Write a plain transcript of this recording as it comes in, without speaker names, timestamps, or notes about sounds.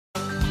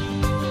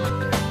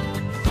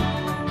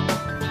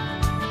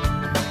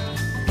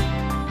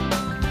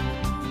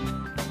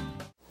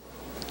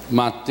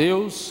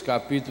Mateus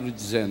capítulo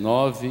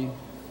 19,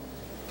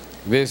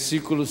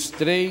 versículos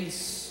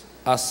 3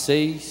 a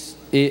 6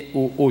 e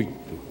o 8.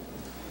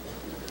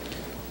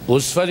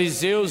 Os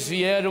fariseus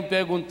vieram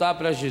perguntar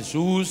para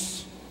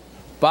Jesus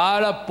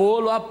para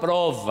pô-lo à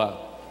prova: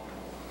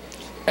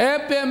 é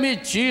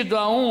permitido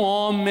a um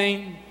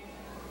homem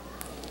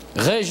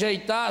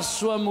rejeitar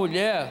sua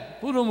mulher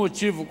por um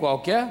motivo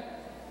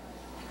qualquer?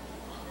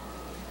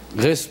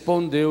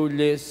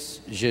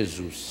 Respondeu-lhes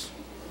Jesus: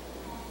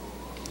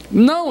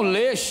 não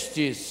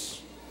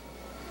lestes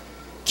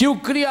que o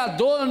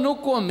Criador no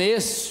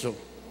começo,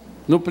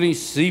 no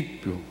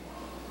princípio,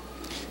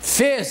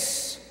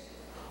 fez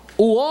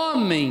o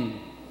homem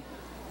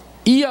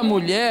e a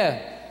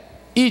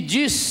mulher e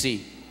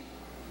disse: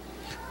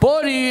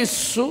 por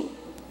isso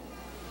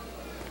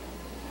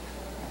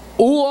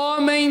o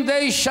homem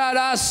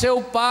deixará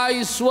seu pai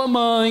e sua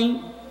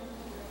mãe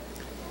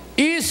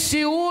e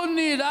se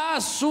unirá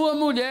à sua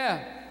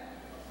mulher,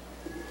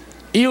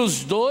 e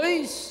os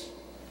dois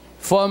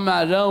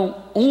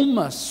formarão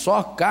uma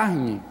só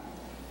carne.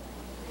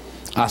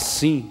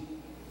 Assim,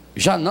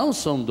 já não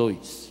são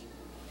dois,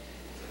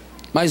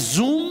 mas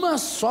uma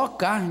só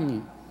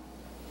carne.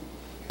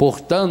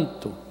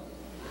 Portanto,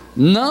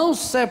 não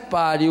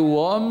separe o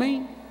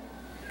homem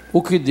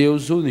o que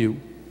Deus uniu.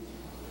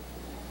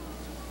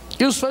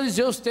 E os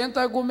fariseus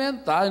tentam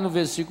argumentar no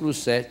versículo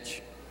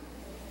 7.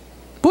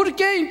 Por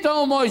que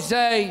então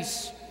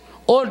Moisés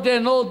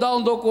ordenou dar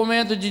um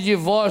documento de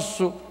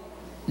divórcio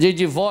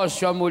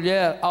à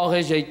mulher ao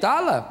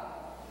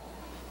rejeitá-la?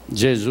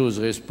 Jesus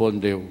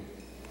respondeu: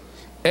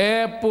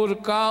 é por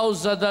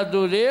causa da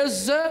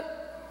dureza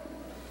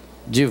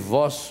de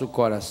vosso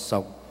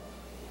coração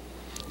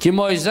que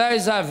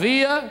Moisés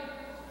havia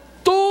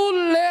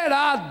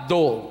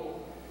tolerado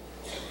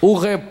o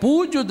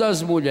repúdio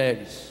das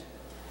mulheres,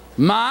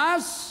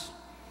 mas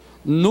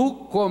no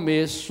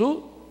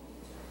começo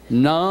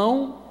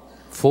não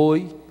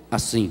foi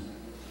assim.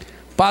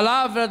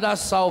 Palavra da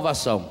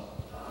salvação.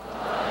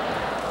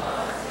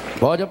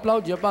 Pode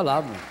aplaudir a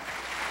palavra.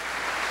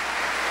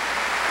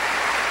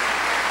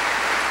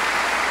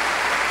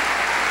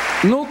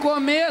 No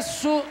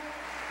começo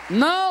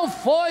não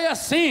foi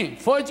assim.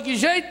 Foi de que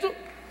jeito?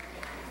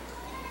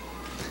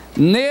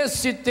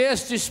 Nesse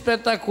texto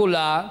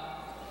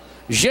espetacular,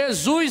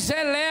 Jesus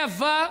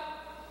eleva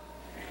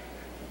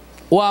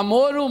o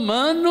amor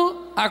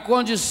humano à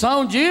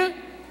condição de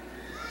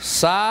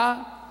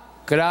sacramento.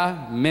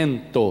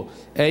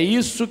 É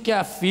isso que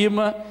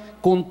afirma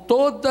com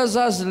todas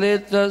as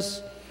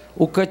letras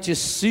o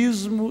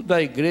catecismo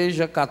da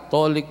Igreja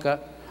Católica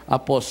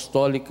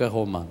Apostólica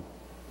Romana.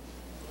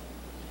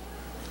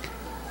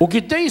 O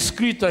que tem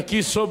escrito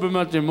aqui sobre o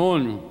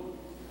matrimônio,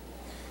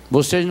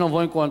 vocês não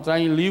vão encontrar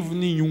em livro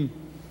nenhum.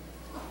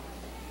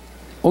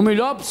 O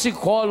melhor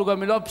psicólogo, a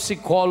melhor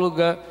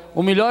psicóloga,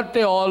 o melhor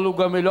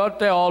teólogo, a melhor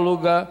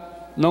teóloga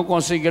não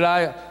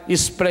conseguirá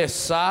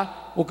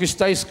expressar o que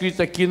está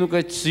escrito aqui no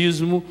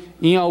catecismo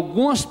em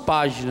algumas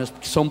páginas,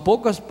 porque são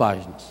poucas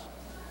páginas.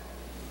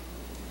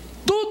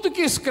 Tudo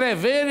que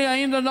escreverem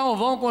ainda não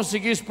vão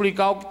conseguir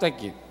explicar o que está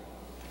aqui,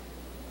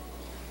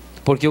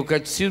 porque o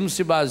catecismo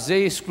se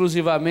baseia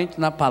exclusivamente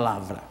na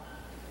palavra.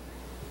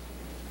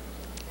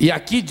 E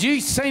aqui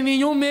diz sem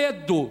nenhum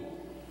medo,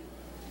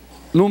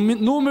 no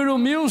número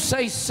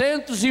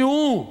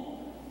 1601,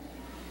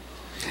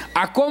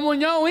 a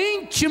comunhão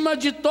íntima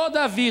de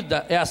toda a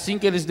vida. É assim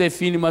que eles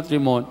definem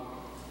matrimônio: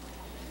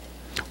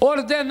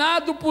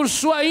 ordenado por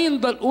sua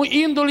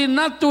índole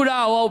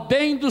natural ao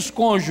bem dos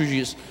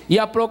cônjuges e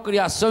à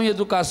procriação e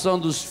educação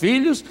dos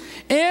filhos,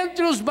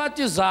 entre os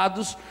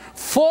batizados,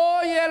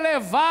 foi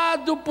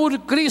elevado por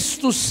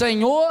Cristo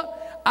Senhor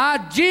à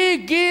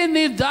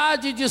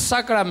dignidade de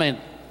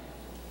sacramento.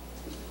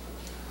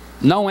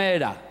 Não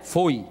era,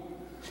 foi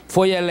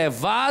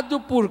elevado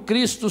por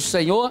Cristo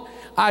Senhor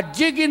à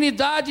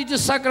dignidade de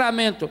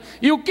sacramento.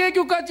 E o que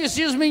o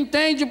catecismo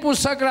entende por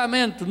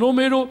sacramento?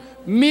 Número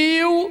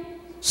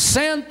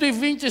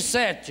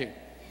 1127,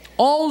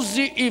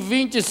 11 e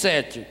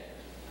 27.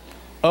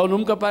 É o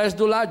número que aparece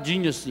do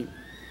ladinho assim.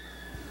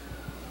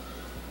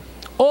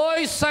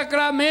 Os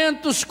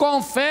sacramentos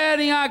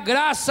conferem a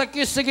graça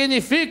que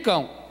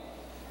significam.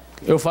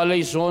 Eu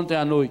falei isso ontem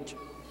à noite.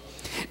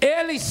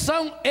 Eles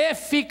são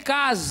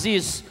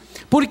eficazes,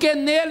 porque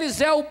neles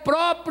é o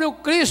próprio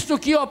Cristo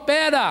que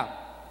opera.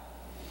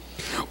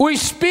 O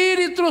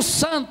Espírito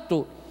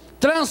Santo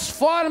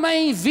transforma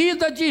em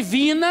vida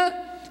divina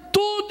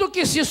tudo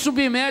que se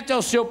submete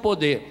ao seu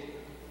poder.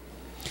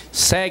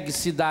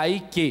 Segue-se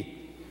daí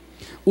que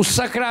o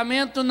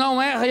sacramento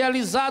não é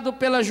realizado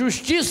pela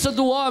justiça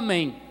do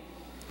homem,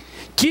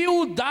 que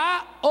o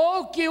dá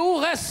ou que o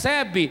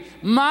recebe,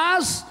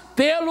 mas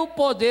pelo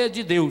poder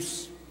de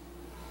Deus.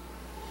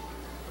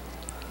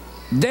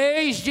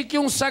 Desde que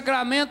um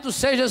sacramento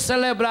seja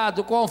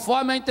celebrado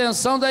conforme a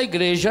intenção da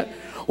igreja,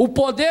 o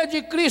poder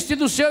de Cristo e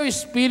do seu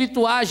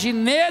Espírito age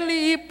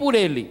nele e por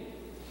ele.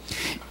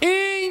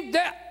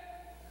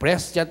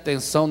 Preste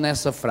atenção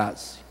nessa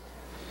frase: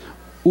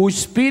 o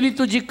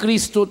Espírito de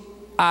Cristo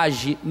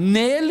age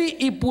nele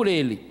e por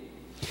ele,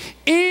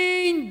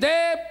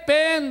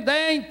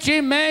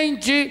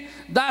 independentemente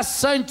da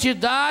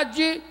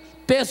santidade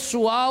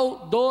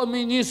pessoal do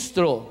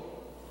ministro.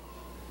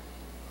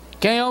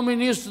 Quem é o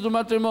ministro do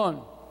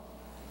matrimônio?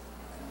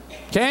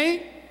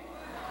 Quem?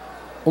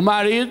 O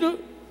marido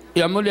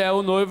e a mulher,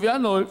 o noivo e a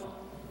noiva.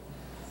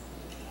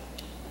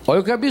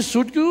 Olha que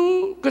absurdo que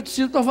o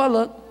catecismo está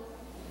falando.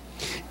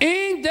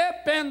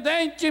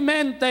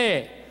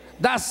 Independentemente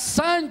da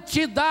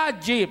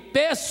santidade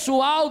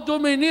pessoal do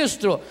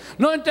ministro,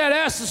 não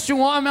interessa se um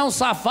homem é um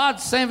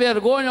safado, sem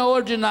vergonha ou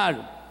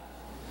ordinário,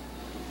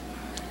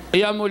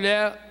 e a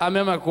mulher a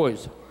mesma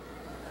coisa.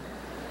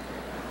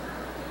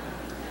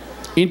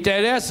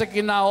 Interessa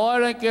que na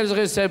hora que eles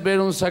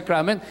receberam o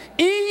sacramento,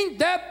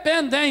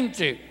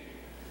 independente.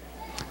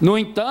 No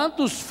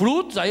entanto, os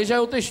frutos, aí já é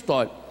outra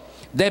história,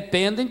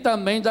 dependem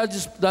também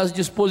das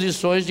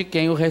disposições de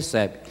quem o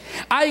recebe.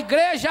 A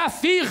igreja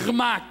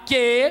afirma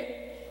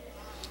que,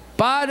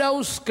 para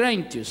os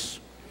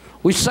crentes,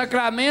 os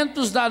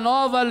sacramentos da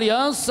nova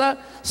aliança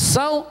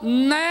são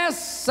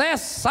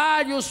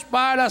necessários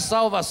para a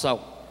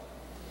salvação.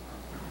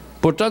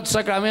 Portanto, o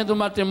sacramento do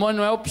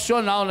matrimônio não é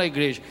opcional na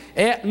igreja,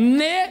 é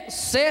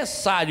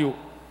necessário,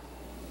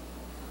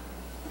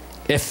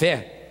 é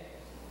fé.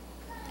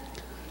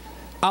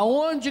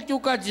 Aonde que o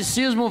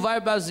catecismo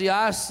vai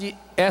basear-se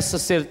essa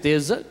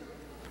certeza?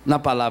 Na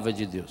palavra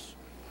de Deus.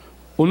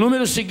 O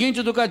número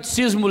seguinte do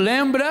catecismo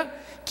lembra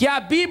que a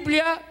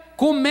Bíblia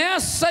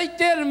começa e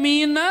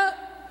termina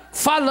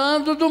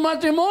falando do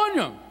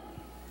matrimônio.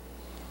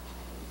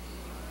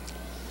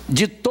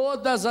 De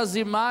todas as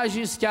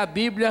imagens que a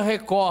Bíblia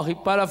recorre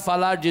para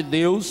falar de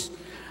Deus,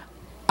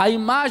 a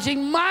imagem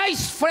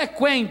mais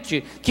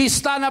frequente que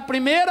está na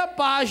primeira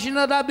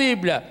página da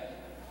Bíblia,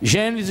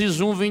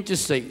 Gênesis 1,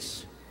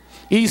 26,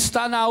 e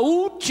está na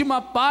última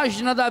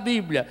página da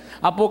Bíblia,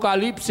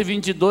 Apocalipse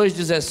 22,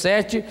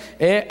 17,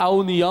 é a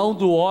união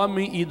do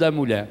homem e da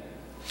mulher.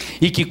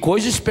 E que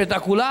coisa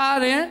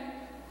espetacular, hein?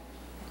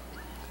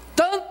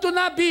 Tanto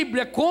na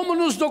Bíblia como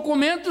nos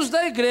documentos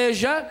da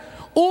igreja,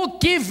 o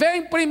que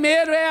vem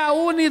primeiro é a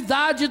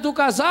unidade do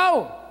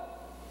casal.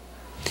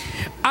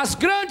 As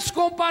grandes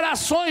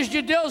comparações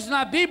de Deus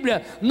na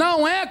Bíblia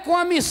não é com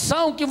a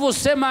missão que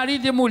você,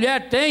 marido e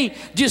mulher, tem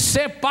de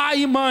ser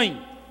pai e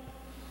mãe.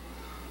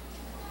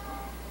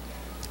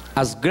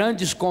 As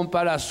grandes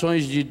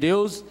comparações de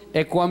Deus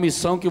é com a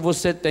missão que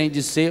você tem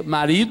de ser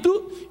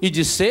marido e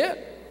de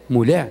ser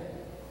mulher.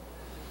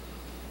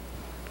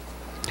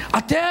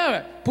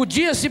 Até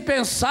podia-se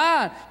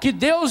pensar que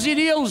Deus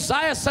iria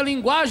usar essa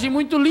linguagem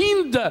muito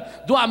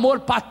linda do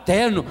amor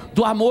paterno,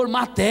 do amor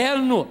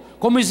materno,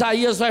 como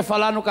Isaías vai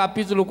falar no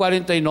capítulo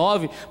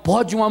 49,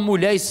 pode uma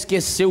mulher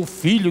esquecer o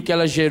filho que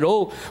ela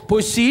gerou?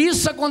 Pois se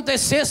isso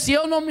acontecesse,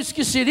 eu não me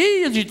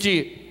esqueceria de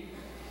ti.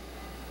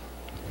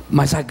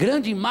 Mas a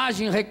grande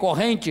imagem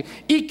recorrente,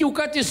 e que o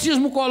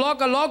catecismo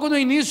coloca logo no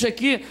início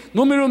aqui,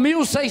 número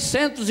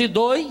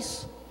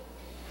 1602,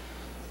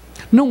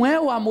 não é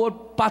o amor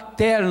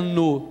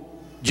paterno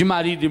de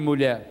marido e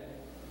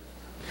mulher,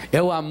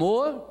 é o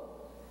amor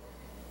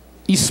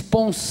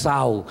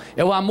esponsal,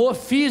 é o amor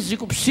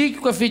físico,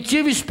 psíquico,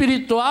 afetivo e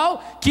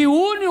espiritual que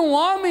une um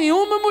homem e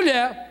uma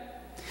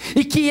mulher,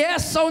 e que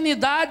essa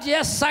unidade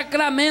é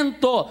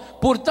sacramento,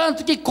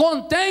 portanto que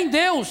contém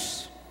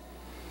Deus,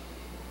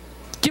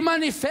 que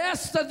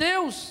manifesta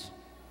Deus,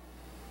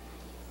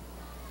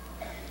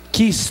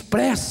 que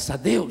expressa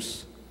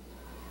Deus.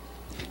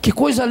 Que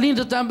coisa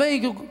linda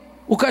também que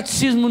o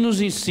catecismo nos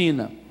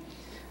ensina.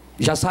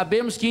 Já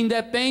sabemos que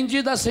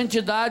independe da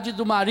santidade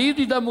do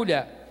marido e da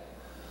mulher,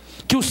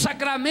 que o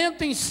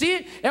sacramento em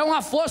si é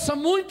uma força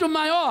muito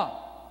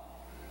maior,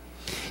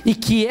 e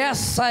que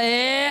essa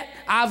é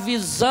a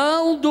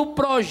visão do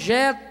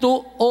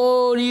projeto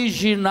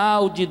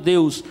original de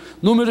Deus.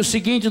 Número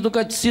seguinte do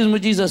catecismo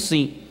diz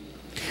assim: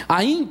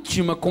 a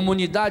íntima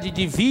comunidade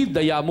de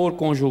vida e amor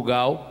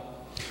conjugal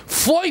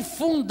foi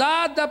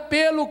fundada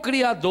pelo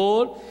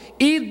Criador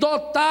e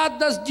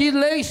dotada de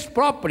leis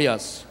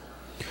próprias.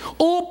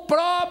 O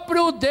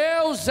próprio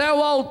Deus é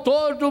o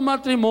autor do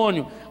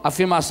matrimônio,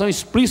 afirmação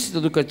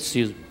explícita do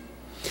catecismo.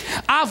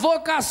 A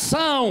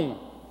vocação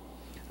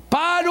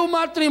para o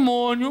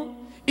matrimônio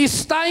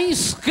está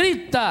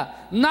inscrita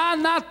na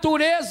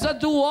natureza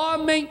do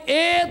homem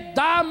e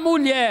da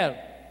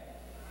mulher.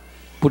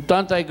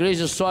 Portanto, a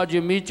igreja só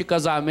admite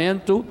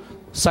casamento,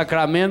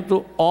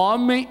 sacramento,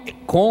 homem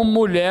com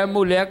mulher,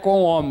 mulher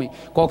com homem.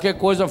 Qualquer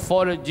coisa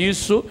fora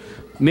disso,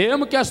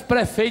 mesmo que as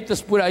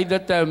prefeitas por aí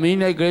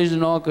determinem, a igreja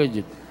não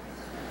acredita.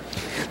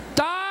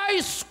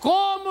 Tais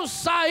como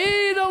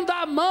saíram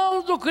da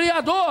mão do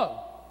Criador.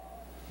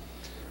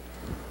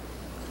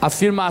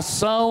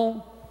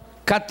 Afirmação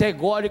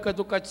categórica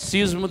do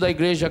catecismo da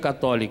Igreja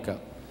Católica.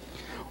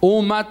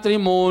 O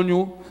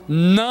matrimônio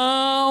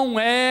não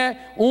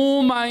é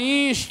uma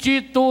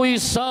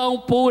instituição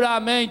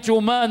puramente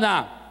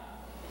humana.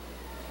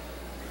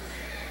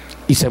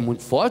 Isso é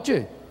muito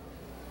forte.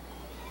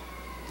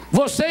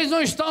 Vocês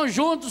não estão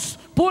juntos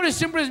pura e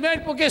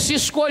simplesmente porque se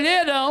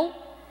escolheram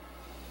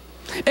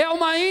é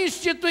uma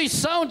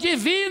instituição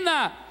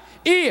divina.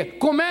 E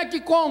como é que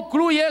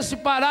conclui esse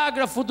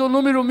parágrafo do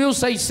número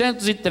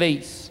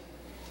 1603?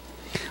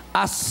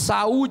 A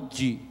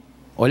saúde,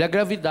 olha a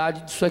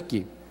gravidade disso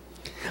aqui,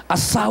 a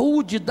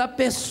saúde da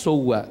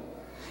pessoa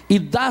e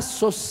da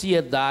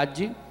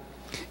sociedade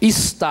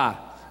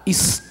está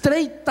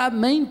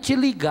estreitamente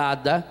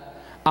ligada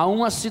a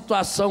uma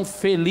situação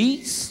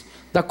feliz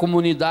da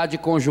comunidade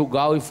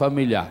conjugal e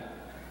familiar.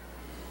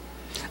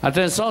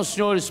 Atenção,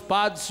 senhores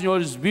padres,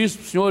 senhores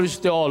bispos, senhores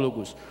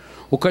teólogos.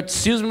 O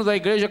Catecismo da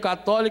Igreja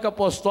Católica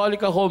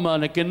Apostólica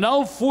Romana, que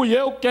não fui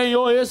eu quem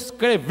o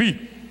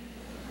escrevi,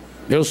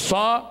 eu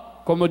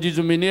só, como diz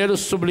o mineiro,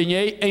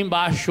 sublinhei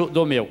embaixo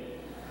do meu.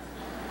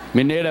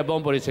 Mineiro é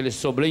bom por isso, ele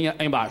sublinha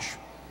embaixo.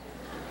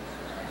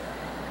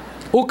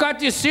 O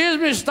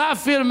Catecismo está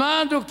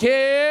afirmando que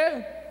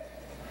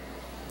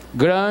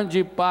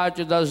grande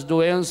parte das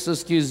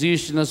doenças que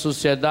existem na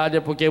sociedade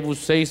é porque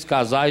vocês,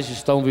 casais,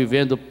 estão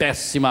vivendo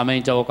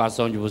pessimamente a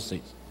vocação de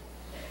vocês.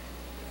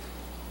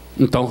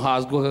 Então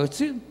rasga o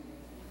catecismo.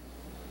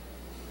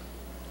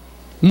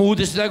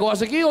 Muda esse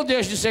negócio aqui, ou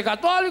deixa de ser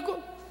católico.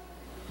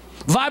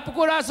 Vai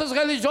procurar essas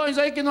religiões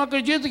aí que não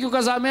acreditam que o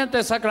casamento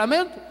é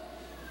sacramento.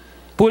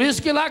 Por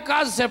isso que lá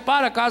casa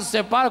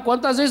separa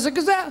quantas vezes você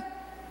quiser.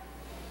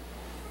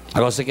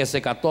 Agora você quer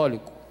ser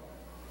católico?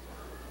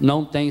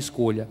 Não tem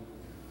escolha.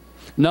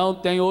 Não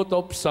tem outra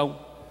opção.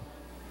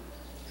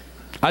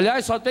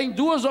 Aliás, só tem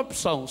duas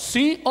opções: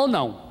 sim ou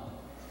não.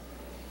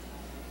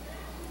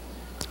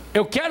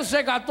 Eu quero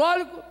ser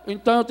católico,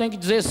 então eu tenho que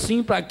dizer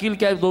sim para aquilo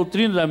que é a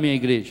doutrina da minha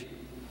igreja.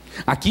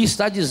 Aqui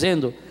está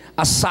dizendo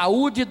a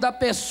saúde da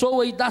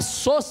pessoa e da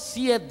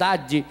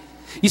sociedade.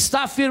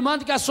 Está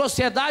afirmando que a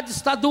sociedade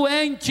está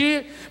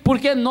doente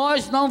porque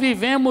nós não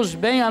vivemos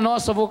bem a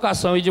nossa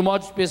vocação, e de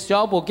modo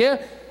especial porque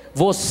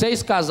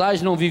vocês,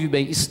 casais, não vivem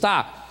bem.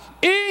 Está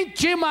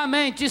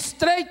intimamente,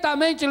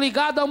 estreitamente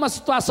ligado a uma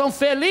situação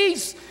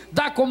feliz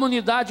da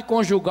comunidade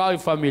conjugal e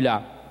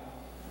familiar.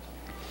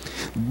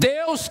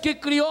 Deus, que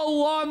criou o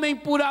homem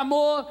por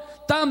amor,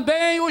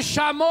 também o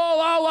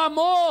chamou ao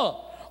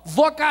amor,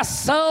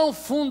 vocação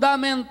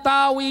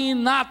fundamental e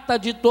inata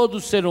de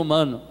todo ser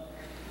humano.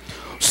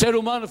 O ser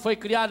humano foi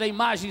criado à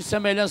imagem e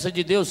semelhança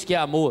de Deus, que é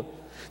amor.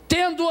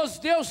 Tendo-os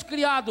Deus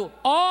criado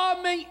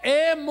homem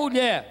e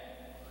mulher,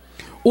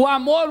 o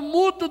amor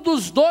mútuo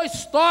dos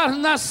dois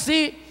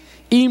torna-se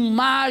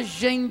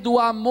imagem do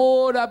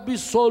amor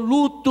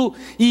absoluto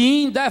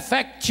e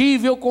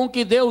indefectível com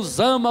que Deus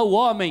ama o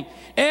homem.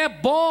 É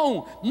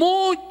bom,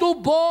 muito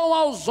bom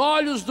aos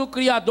olhos do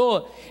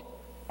Criador.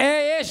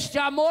 É este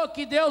amor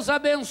que Deus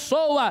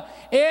abençoa.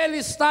 Ele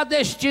está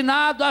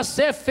destinado a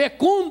ser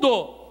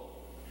fecundo.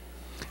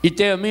 E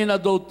termina a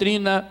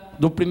doutrina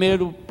do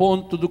primeiro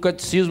ponto do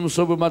catecismo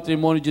sobre o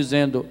matrimônio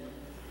dizendo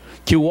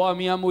que o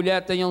homem e a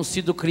mulher tenham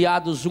sido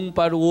criados um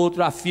para o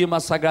outro, afirma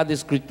a Sagrada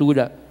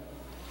Escritura.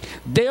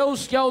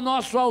 Deus, que é o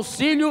nosso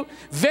auxílio,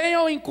 vem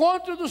ao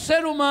encontro do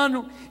ser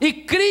humano e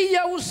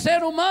cria o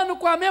ser humano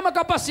com a mesma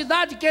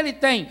capacidade que ele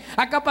tem,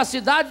 a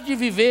capacidade de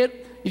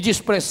viver e de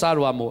expressar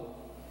o amor.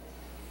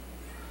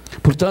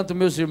 Portanto,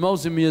 meus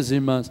irmãos e minhas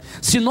irmãs,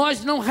 se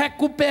nós não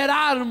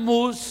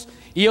recuperarmos,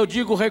 e eu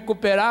digo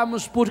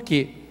recuperarmos por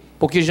quê?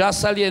 Porque já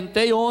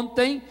salientei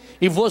ontem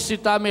e vou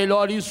citar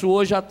melhor isso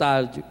hoje à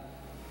tarde.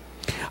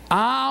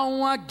 Há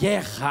uma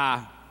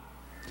guerra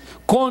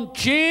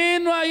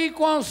contínua e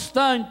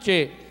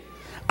constante,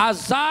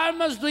 as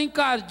armas do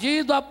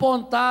encardido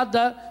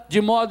apontadas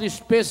de modo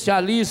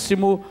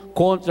especialíssimo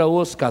contra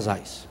os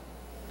casais.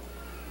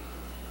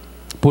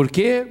 Por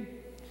quê?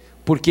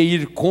 Porque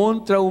ir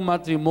contra o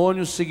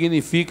matrimônio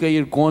significa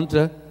ir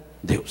contra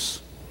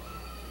Deus.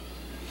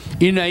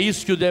 E não é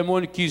isso que o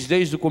demônio quis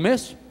desde o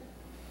começo?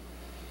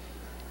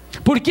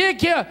 Por que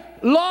que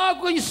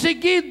logo em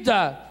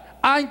seguida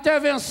a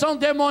intervenção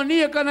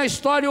demoníaca na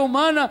história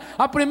humana,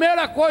 a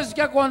primeira coisa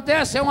que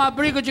acontece é uma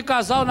briga de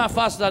casal na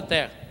face da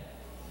terra?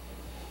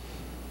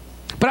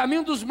 Para mim,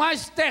 um dos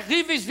mais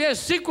terríveis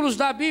versículos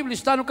da Bíblia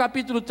está no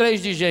capítulo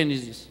 3 de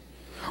Gênesis.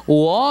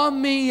 O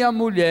homem e a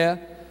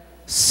mulher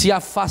se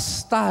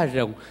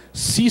afastaram,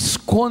 se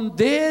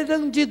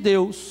esconderam de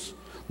Deus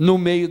no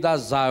meio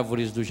das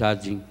árvores do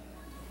jardim.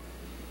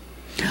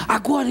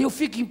 Agora eu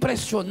fico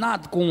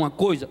impressionado com uma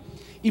coisa,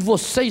 e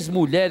vocês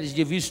mulheres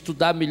deviam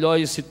estudar melhor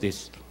esse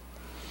texto,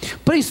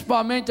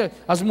 principalmente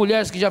as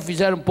mulheres que já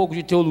fizeram um pouco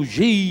de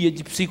teologia,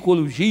 de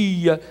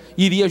psicologia,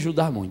 iria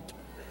ajudar muito.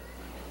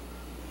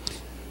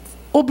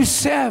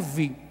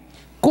 Observe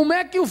como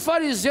é que o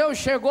fariseu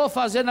chegou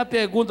fazendo a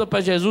pergunta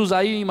para Jesus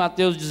aí em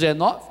Mateus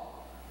 19.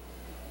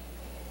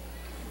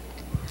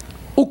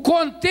 O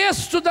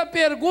contexto da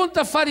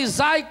pergunta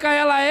farisaica,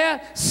 ela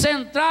é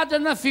centrada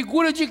na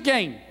figura de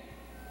quem?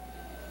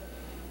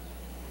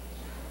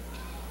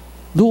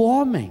 Do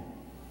homem.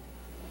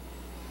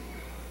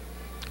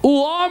 O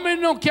homem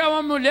não quer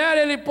uma mulher,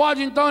 ele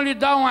pode então lhe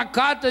dar uma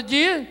carta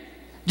de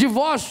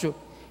divórcio.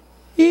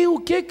 E o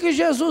que que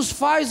Jesus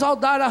faz ao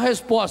dar a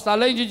resposta,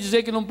 além de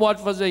dizer que não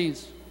pode fazer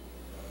isso?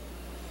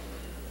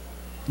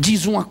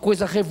 Diz uma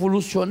coisa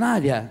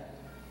revolucionária.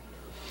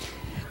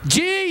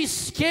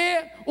 diz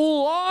que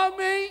o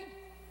homem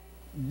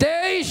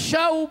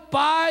deixa o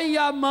pai e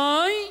a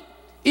mãe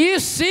e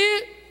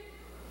se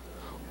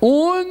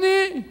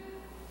une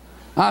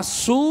à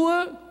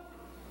sua.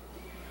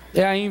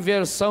 É a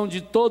inversão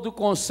de todo o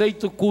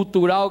conceito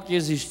cultural que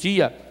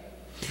existia.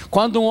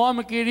 Quando um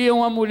homem queria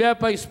uma mulher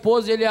para a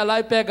esposa, ele ia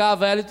lá e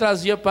pegava ela e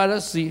trazia para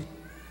si.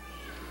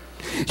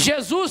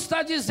 Jesus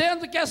está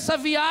dizendo que essa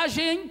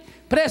viagem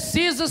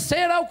precisa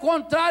ser ao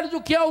contrário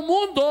do que é o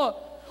mundo.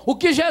 O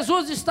que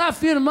Jesus está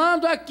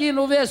afirmando aqui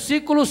no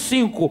versículo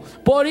 5: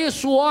 por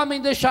isso o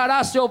homem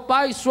deixará seu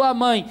pai e sua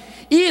mãe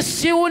e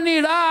se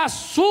unirá à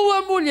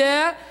sua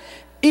mulher,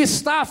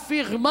 está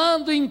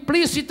afirmando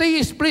implícita e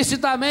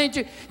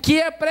explicitamente que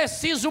é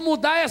preciso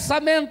mudar essa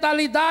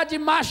mentalidade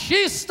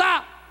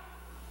machista,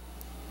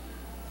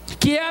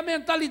 que é a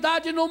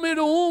mentalidade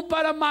número 1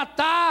 para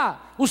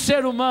matar o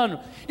ser humano,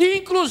 e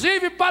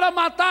inclusive para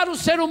matar o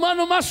ser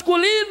humano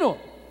masculino.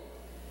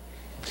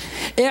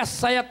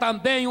 Essa é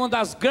também uma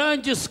das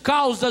grandes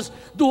causas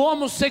do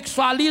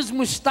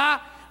homossexualismo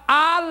estar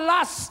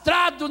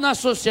alastrado na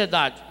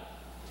sociedade.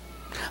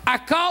 A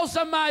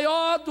causa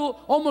maior do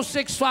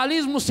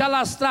homossexualismo se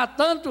alastrar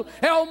tanto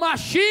é o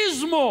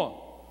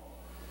machismo,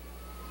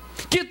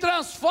 que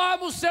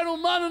transforma o ser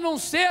humano num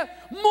ser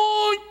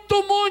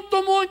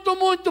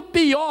muito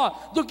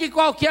pior do que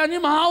qualquer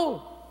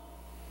animal.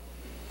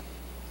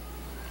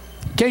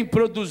 Quem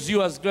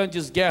produziu as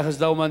grandes guerras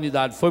da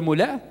humanidade foi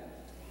mulher?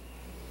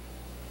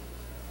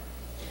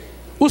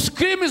 Os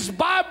crimes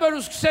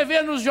bárbaros que você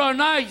vê nos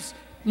jornais,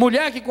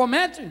 mulher que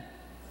comete?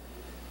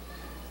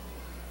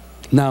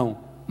 Não.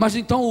 Mas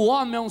então o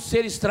homem é um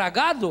ser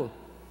estragado?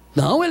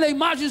 Não, ele é a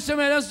imagem e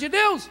semelhança de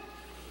Deus.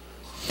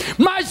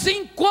 Mas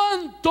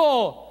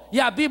enquanto,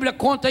 e a Bíblia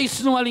conta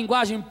isso numa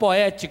linguagem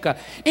poética,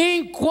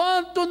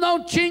 enquanto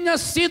não tinha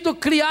sido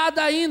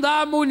criada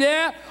ainda a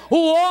mulher,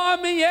 o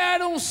homem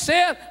era um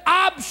ser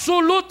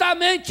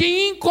absolutamente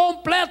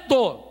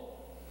incompleto,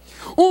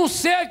 um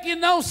ser que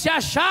não se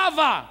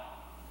achava.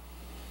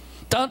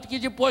 Tanto que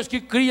depois que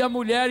cria a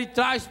mulher e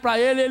traz para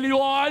ele, ele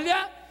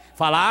olha,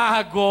 fala: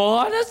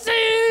 agora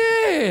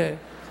sim,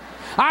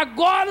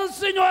 agora o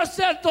Senhor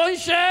acertou em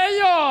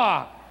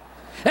cheio.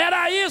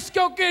 Era isso que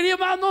eu queria,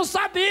 mas não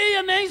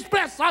sabia nem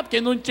expressar,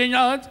 porque não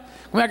tinha antes.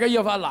 Como é que eu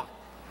ia falar?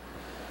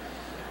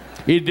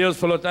 E Deus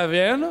falou: tá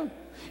vendo?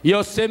 E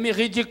você me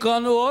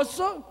ridicando o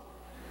osso?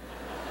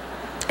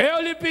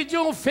 Eu lhe pedi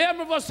um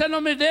fêmur, você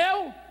não me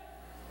deu?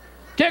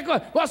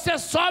 Você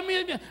só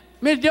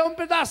me deu um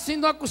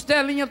pedacinho de uma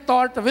costelinha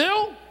torta,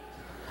 viu?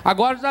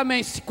 Agora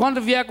também, quando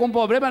vier com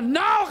problema,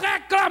 não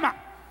reclama.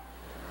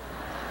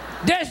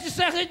 Deixe de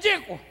ser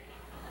ridículo.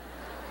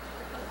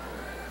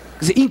 Quer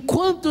dizer,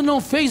 enquanto não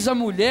fez a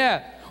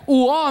mulher,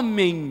 o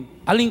homem,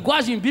 a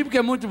linguagem bíblica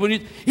é muito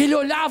bonita, ele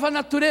olhava a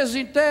natureza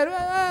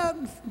inteira.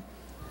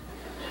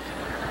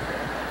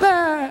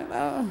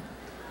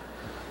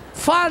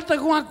 Falta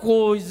alguma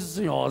coisa,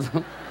 Senhor.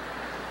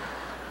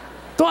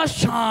 Estou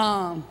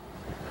achando.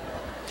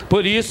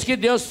 Por isso que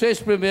Deus fez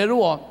primeiro o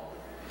homem.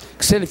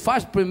 Que se ele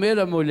faz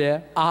primeiro a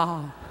mulher,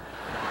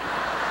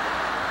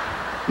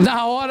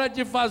 na hora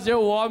de fazer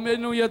o homem,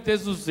 ele não ia ter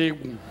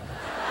sossego.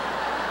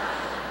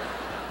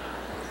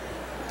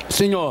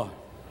 Senhor,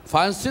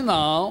 faz assim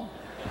não.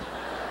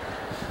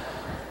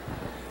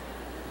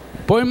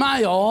 Põe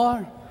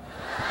maior.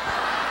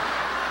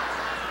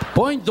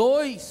 Põe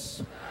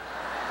 2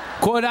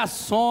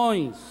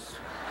 corações.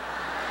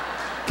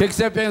 O que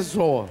você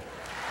pensou?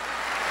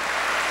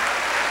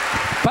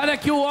 Para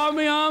que o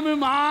homem ame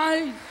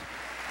mais.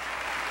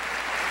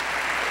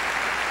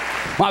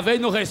 Uma vez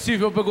no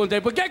Recife eu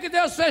perguntei: por que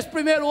Deus fez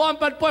primeiro o homem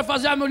para depois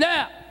fazer a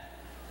mulher?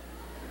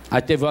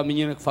 Aí teve uma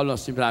menina que falou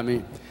assim para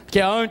mim: que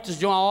antes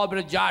de uma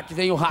obra de arte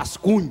vem o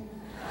rascunho.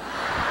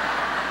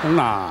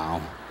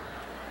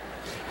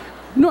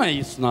 Não é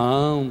isso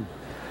não.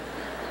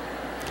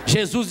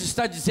 Jesus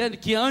está dizendo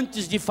que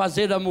antes de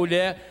fazer a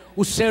mulher,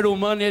 o ser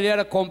humano ele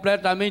era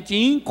completamente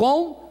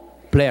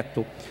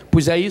incompleto.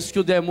 Pois é isso que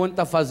o demônio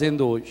está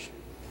fazendo hoje.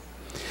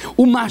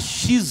 O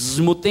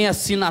machismo tem a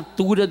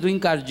assinatura do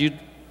encardido,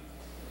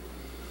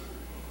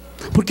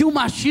 porque o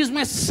machismo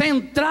é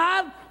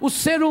centrar o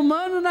ser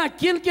humano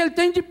naquilo que ele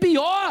tem de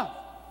pior.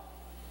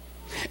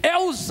 É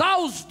usar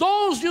os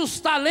dons e os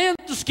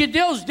talentos que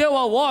Deus deu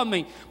ao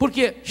homem.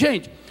 Porque,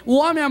 gente, o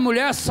homem e a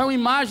mulher são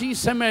imagem e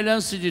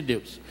semelhança de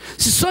Deus.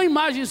 Se são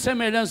imagem e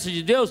semelhança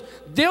de Deus,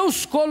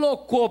 Deus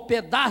colocou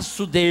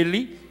pedaço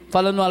dele,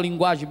 falando uma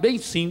linguagem bem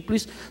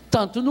simples,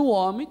 tanto no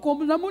homem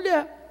como na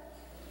mulher.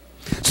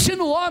 Se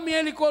no homem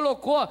ele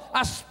colocou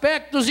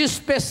aspectos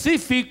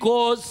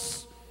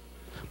específicos,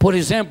 por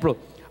exemplo,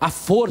 a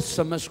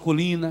força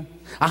masculina,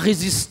 a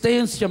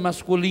resistência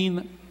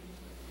masculina,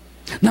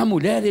 na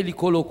mulher ele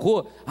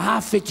colocou a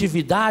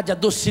afetividade, a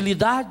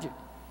docilidade.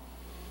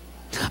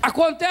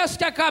 Acontece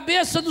que a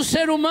cabeça do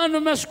ser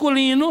humano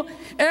masculino,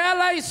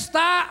 ela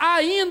está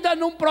ainda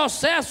num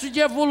processo de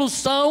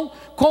evolução,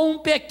 com um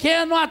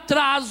pequeno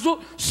atraso,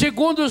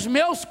 segundo os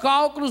meus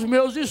cálculos,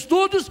 meus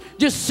estudos,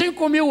 de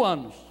 5.000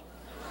 anos.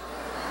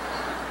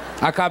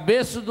 A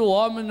cabeça do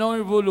homem não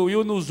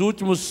evoluiu nos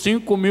últimos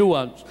 5.000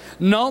 anos.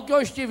 Não que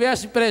eu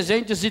estivesse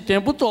presente esse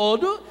tempo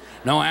todo,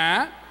 não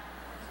é?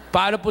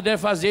 Para poder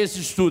fazer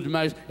esse estudo,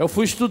 mas eu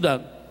fui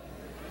estudando.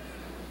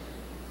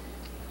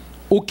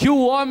 O que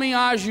o homem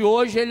age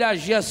hoje, ele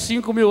agia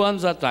 5.000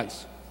 anos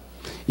atrás.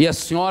 E a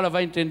senhora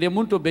vai entender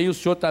muito bem, o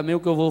senhor também, o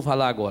que eu vou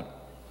falar agora.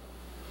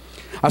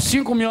 Há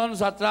 5.000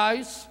 anos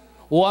atrás,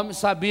 o homem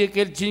sabia que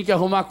ele tinha que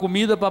arrumar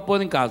comida para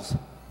pôr em casa.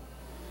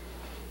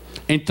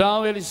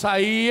 Então ele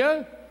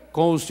saía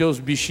com os seus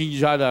bichinhos,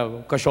 já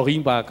o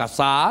cachorrinho para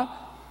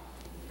caçar.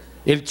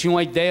 Ele tinha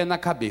uma ideia na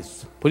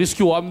cabeça. Por isso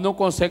que o homem não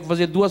consegue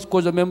fazer duas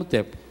coisas ao mesmo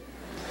tempo.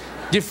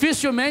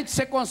 Dificilmente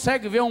você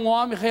consegue ver um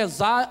homem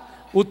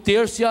rezar o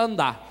terço e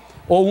andar,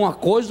 ou uma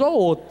coisa ou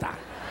outra.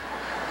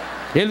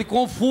 Ele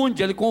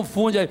confunde,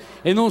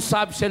 ele não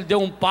sabe se ele deu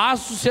um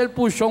passo, se ele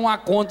puxou uma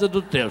conta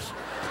do terço.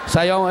 Isso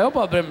aí é um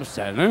problema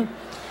sério, né?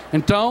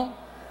 Então,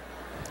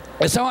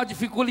 essa é uma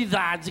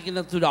dificuldade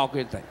natural que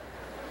ele tem.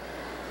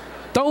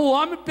 Então o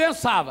homem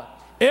pensava: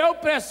 eu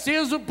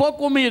preciso pôr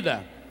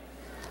comida,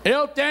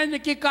 eu tenho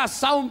que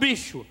caçar um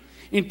bicho.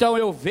 Então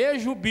eu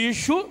vejo o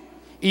bicho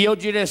e eu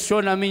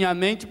direciono a minha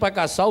mente para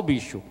caçar o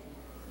bicho.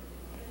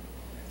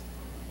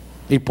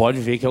 E pode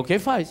ver que é o que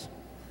faz.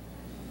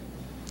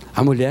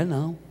 A mulher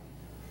não.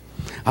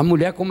 A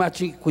mulher, como ela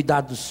tinha que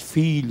cuidar dos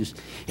filhos,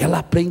 ela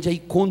aprende a ir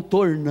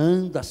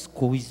contornando as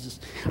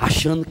coisas,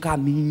 achando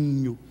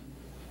caminho.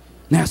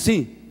 Não é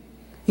assim?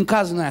 Em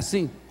casa não é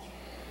assim?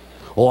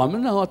 O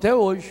homem não, até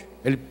hoje.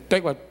 Ele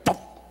pega,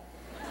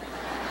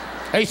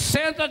 ele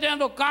senta dentro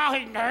do carro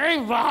e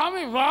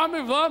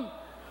vamos.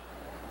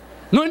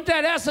 Não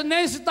interessa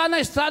nem se está na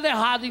estrada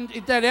errada,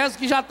 interessa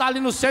que já está ali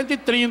no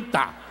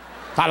 130.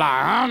 Está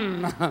lá.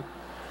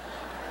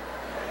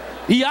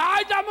 E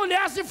ai da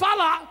mulher se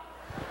falar.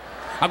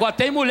 Agora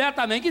tem mulher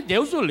também que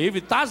Deus o livre,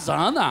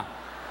 tazana.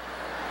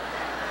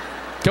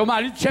 Que o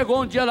marido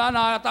chegou um dia lá,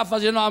 na hora estava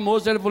fazendo um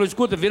almoço, ele falou: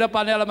 escuta, vira a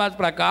panela mais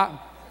para cá,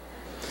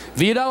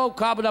 vira o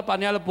cabo da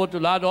panela para o outro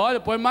lado, olha,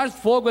 põe mais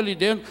fogo ali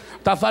dentro,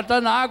 está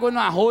faltando água no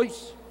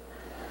arroz.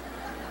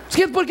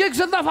 Por que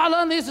você está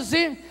falando isso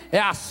assim? É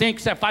assim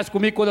que você faz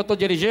comigo quando eu estou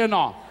dirigindo,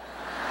 ó.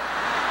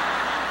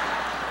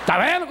 Tá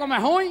vendo como é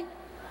ruim?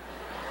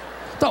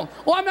 Então,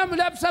 homem e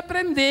mulher precisam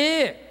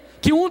aprender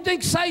que um tem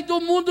que sair do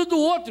mundo do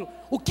outro.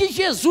 O que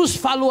Jesus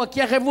falou aqui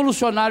é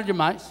revolucionário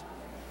demais.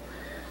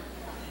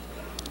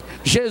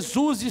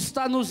 Jesus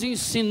está nos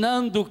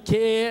ensinando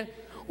que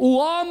o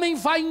homem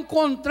vai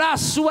encontrar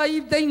sua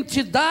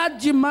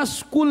identidade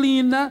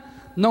masculina,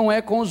 não é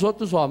com os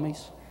outros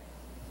homens.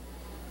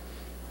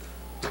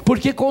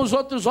 Porque com os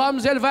outros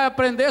homens ele vai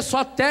aprender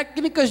só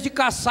técnicas de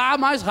caçar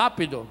mais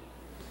rápido,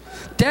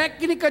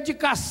 técnica de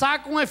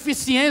caçar com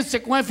eficiência,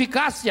 com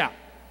eficácia.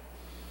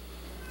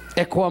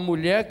 É com a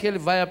mulher que ele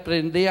vai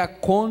aprender a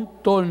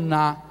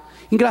contornar.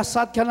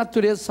 Engraçado que a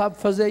natureza sabe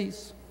fazer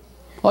isso.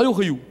 Olha o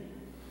rio.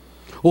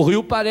 O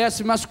rio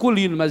parece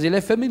masculino, mas ele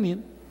é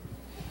feminino.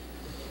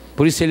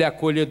 Por isso ele é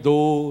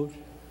acolhedor.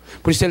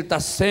 Por isso ele está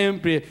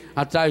sempre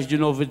atrás de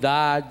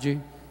novidade,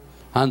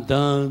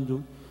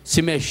 andando,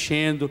 se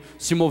mexendo,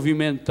 se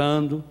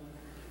movimentando.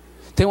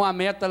 Tem uma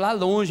meta lá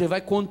longe, ele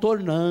vai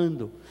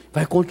contornando,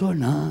 vai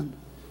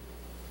contornando.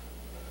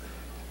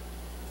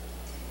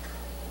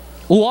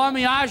 O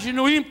homem age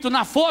no ímpeto,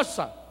 na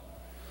força.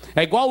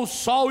 É igual o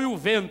sol e o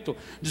vento.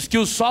 Diz que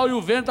o sol e o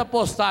vento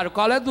apostaram.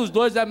 Qual é dos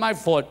dois é mais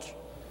forte?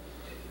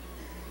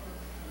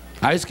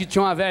 Aí diz que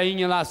tinha uma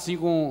velhinha lá assim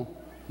com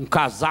um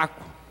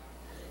casaco.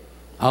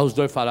 Aí os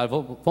dois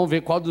falaram: vamos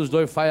ver qual dos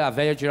dois faz a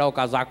velha tirar o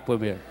casaco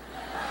primeiro.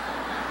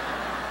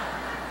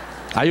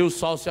 Aí o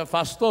sol se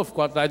afastou,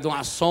 ficou atrás de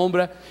uma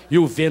sombra. E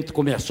o vento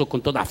começou com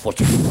toda a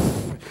força.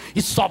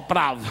 E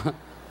soprava.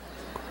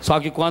 Só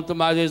que quanto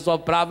mais ele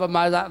soprava,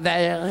 mais a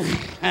velha.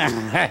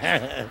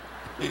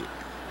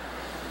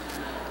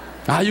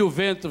 Aí o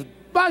vento,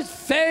 mas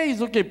fez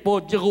o que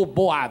pôde,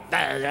 derrubou a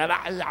velha.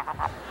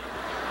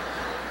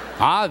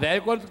 A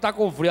velha, quando está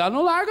com frio, ela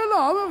não larga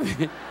não, meu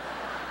filho.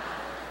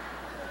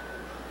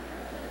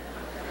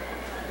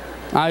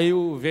 Aí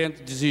o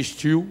vento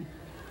desistiu.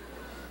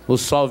 O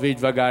sol veio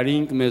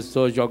devagarinho,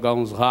 começou a jogar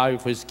uns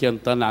raios, foi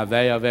esquentando a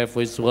velha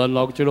foi suando,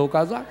 logo tirou o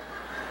casaco.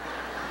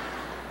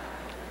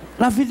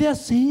 A vida é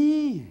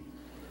assim.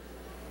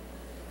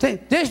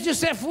 Deixe de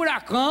ser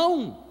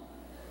furacão.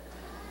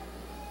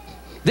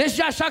 Deixe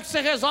de achar que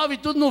você resolve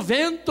tudo no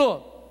vento.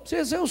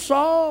 Você é o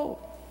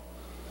sol.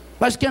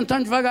 Vai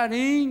esquentando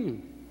devagarinho.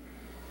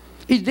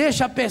 E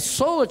deixa a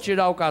pessoa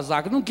tirar o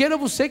casaco. Não queira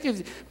você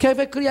que aí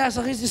vai criar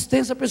essa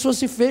resistência, a pessoa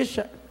se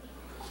fecha.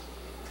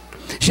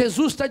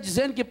 Jesus está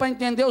dizendo que para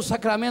entender o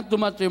sacramento do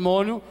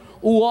matrimônio,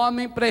 o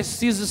homem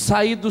precisa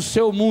sair do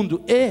seu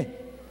mundo.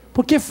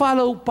 Por que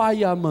fala o pai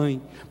e a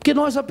mãe? Porque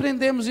nós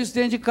aprendemos isso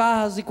dentro de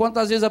casa, e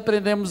quantas vezes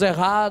aprendemos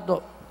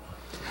errado.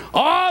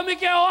 Homem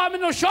que é homem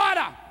não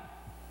chora.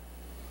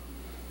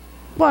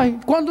 Vai,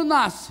 quando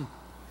nasce.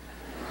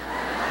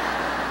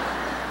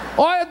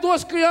 Olha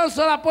duas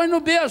crianças lá, põe no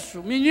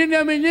berço, menino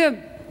e menino.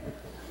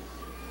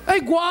 É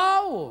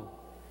igual.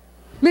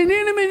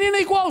 Menino e menina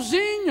é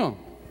igualzinho.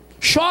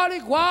 chora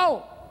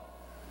igual.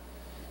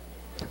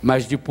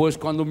 Mas depois,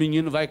 quando o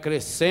menino vai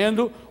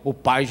crescendo, o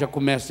pai já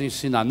começa a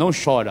ensinar: não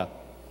chora,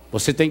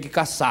 você tem que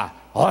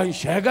caçar. Ó,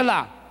 enxerga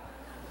lá,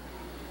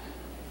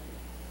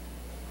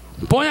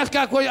 põe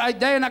a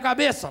ideia na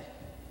cabeça.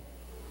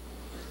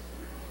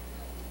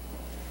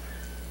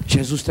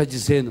 Jesus está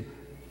dizendo: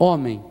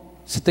 homem,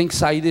 você tem que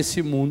sair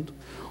desse mundo.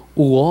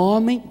 O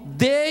homem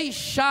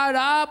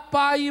deixará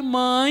pai e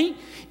mãe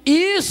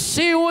e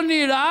se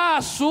unirá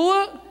à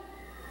sua.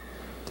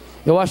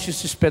 Eu acho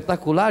isso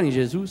espetacular em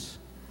Jesus.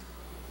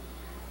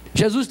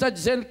 Jesus está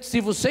dizendo que se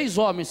vocês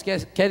homens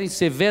querem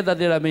ser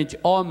verdadeiramente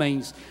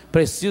homens,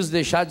 precisam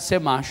deixar de ser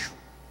macho.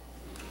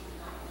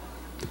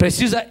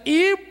 Precisa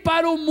ir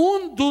para o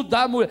mundo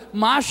da mulher.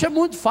 Macho é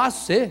muito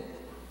fácil ser.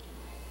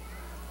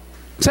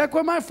 Isso é a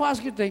coisa mais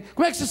fácil que tem.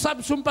 Como é que você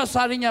sabe se um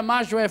passarinho é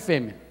macho ou é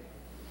fêmea?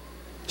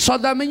 Só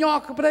dá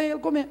minhoca para ele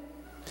comer.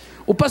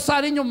 O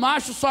passarinho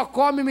macho só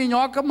come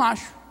minhoca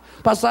macho.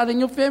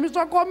 Passarinho fêmea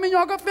só come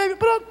minhoca fêmea.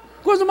 Pronto,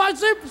 coisa mais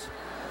simples.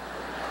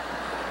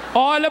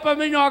 Olha para a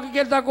minhoca que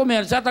ele está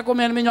comendo. Se ele está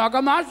comendo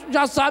minhoca macho,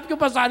 já sabe que o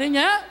passarinho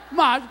é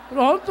macho.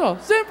 Pronto,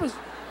 simples.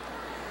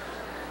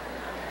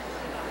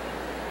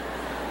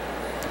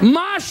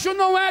 Macho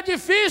não é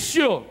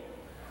difícil.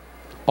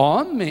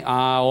 Homem,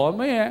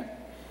 homem é.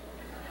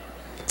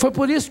 Foi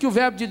por isso que o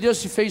verbo de Deus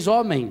se fez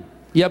homem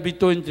e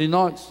habitou entre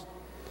nós.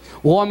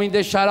 O homem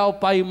deixará o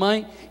pai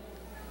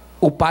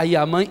e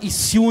a mãe, e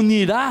se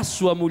unirá à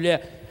sua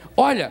mulher.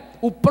 Olha,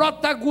 o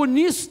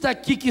protagonista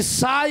aqui que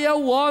sai é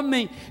o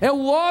homem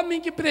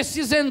que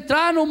precisa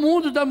entrar no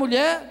mundo da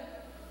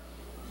mulher,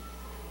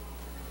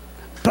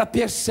 para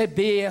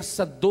perceber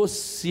essa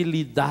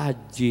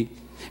docilidade,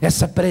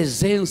 essa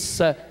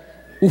presença,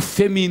 o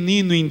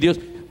feminino em Deus.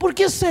 Por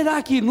que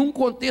será que num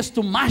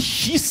contexto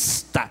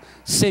machista,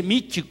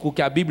 semítico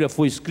que a Bíblia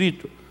foi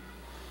escrito,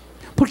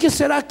 por que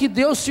será que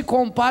Deus se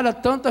compara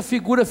tanto à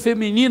figura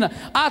feminina,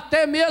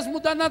 até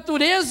mesmo da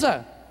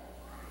natureza?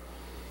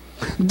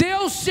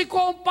 Deus se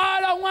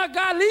compara a uma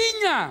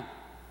galinha.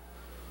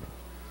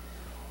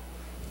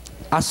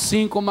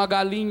 Assim como a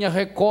galinha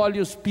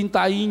recolhe os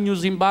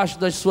pintainhos embaixo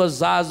das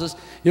suas asas,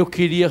 eu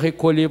queria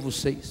recolher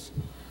vocês.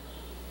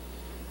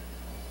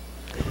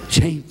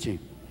 Gente,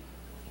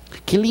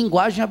 que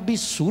linguagem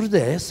absurda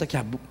é essa que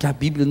a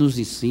Bíblia nos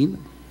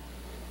ensina?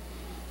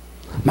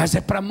 Mas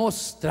é para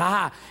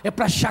mostrar, é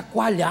para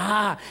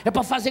chacoalhar, é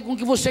para fazer com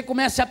que você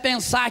comece a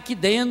pensar aqui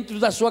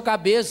dentro da sua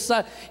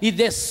cabeça e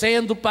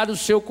descendo para o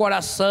seu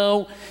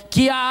coração,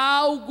 que há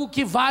algo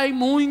que vai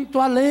muito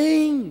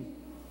além,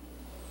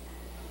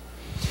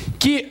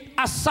 que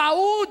a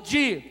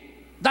saúde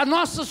da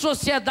nossa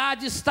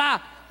sociedade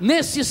está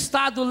nesse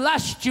estado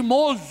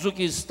lastimoso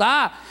que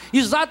está,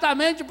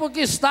 exatamente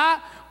porque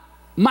está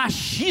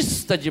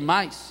machista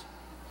demais.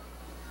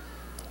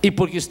 E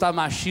porque está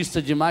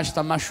machista demais,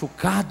 está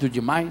machucado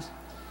demais.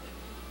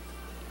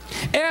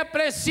 É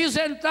preciso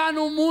entrar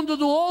no mundo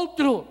do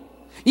outro.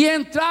 E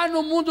entrar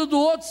no mundo do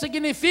outro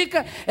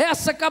significa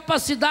essa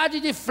capacidade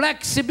de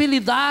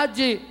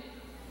flexibilidade,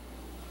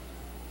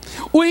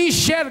 o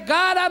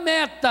enxergar a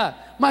meta,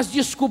 mas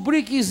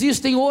descobrir que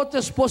existem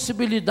outras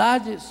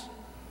possibilidades.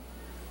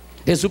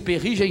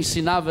 Exupéry já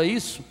ensinava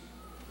isso.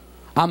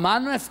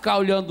 Amar não é ficar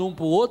olhando um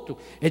para o outro,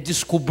 é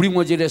descobrir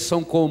uma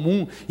direção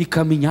comum e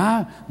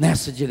caminhar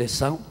nessa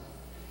direção.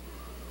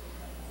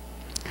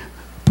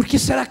 Por que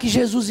será que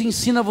Jesus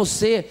ensina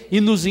você e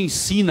nos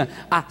ensina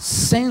a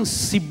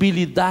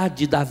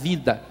sensibilidade da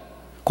vida?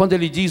 Quando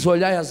ele diz: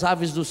 olhai as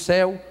aves do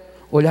céu,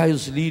 olhai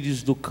os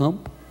lírios do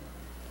campo.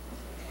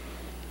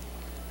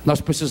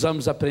 Nós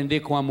precisamos aprender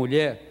com a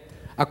mulher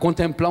a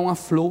contemplar uma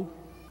flor.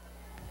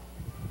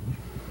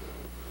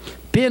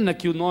 Pena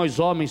que nós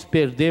homens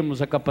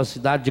perdemos a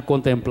capacidade de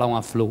contemplar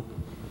uma flor.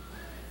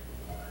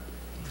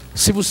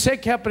 Se você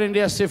quer aprender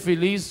a ser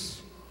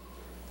feliz,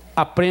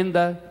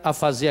 aprenda a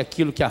fazer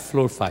aquilo que a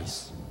flor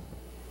faz.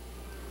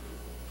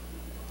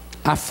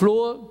 A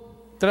flor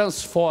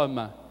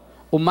transforma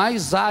o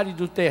mais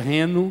árido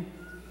terreno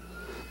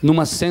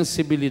numa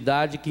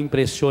sensibilidade que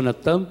impressiona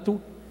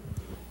tanto.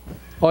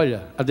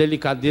 Olha a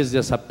delicadeza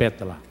dessa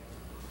pétala.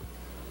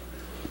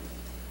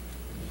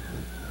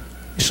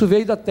 Isso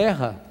veio da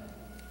terra.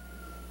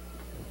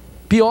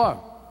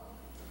 Pior,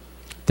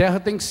 terra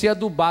tem que ser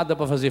adubada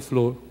para fazer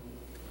flor.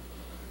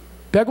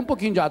 Pega um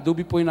pouquinho de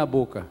adubo e põe na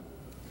boca.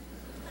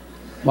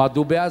 O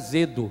adubo é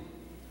azedo.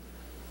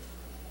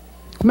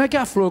 Como é que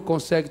a flor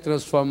consegue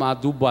transformar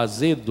adubo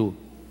azedo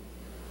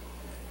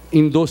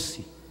em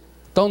doce?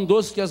 Tão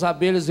doce que as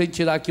abelhas vêm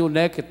tirar aqui o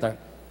néctar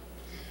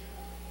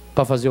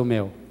para fazer o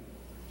mel.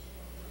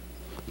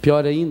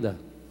 Pior ainda,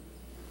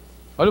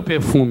 olha o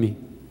perfume.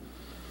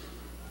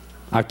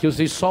 Aqui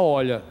vocês só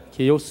olham,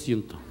 que eu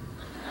sinto.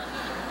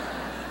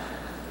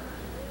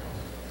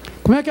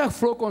 Como é que a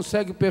flor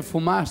consegue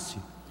perfumar-se,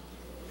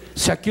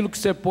 se aquilo que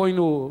você põe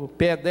no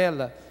pé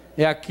dela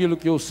é aquilo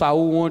que o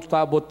Saul ontem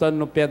estava botando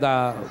no pé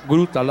da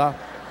gruta lá?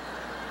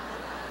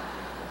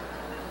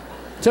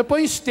 Você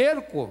põe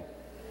esterco,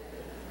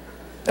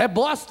 é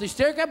bosta,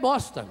 esterco é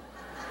bosta,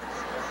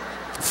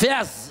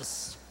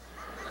 fezes.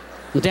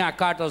 Não tem a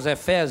carta aos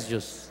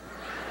Efésios?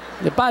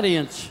 É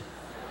parente.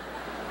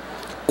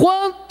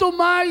 Quanto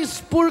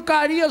mais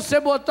porcaria você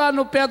botar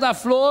no pé da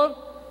flor,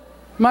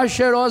 mais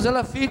cheirosa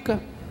ela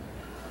fica.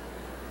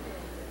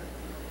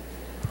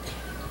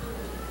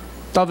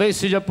 Talvez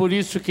seja por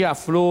isso que a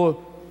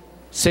flor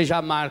seja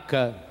a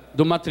marca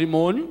do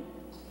matrimônio.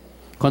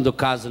 Quando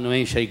casa, não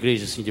enche a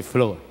igreja assim de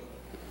flor.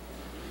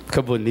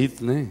 Fica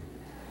bonito, né?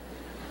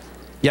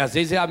 E às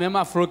vezes é a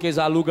mesma flor que eles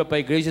alugam para a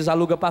igreja, eles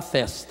alugam para a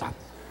festa.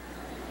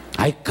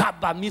 Aí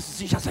acaba a missa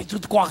assim, já sai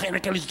tudo correndo,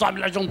 aqueles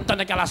homens lá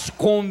juntando aquelas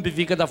Kombi,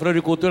 fica da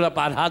floricultura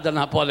parada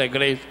na porta da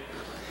igreja,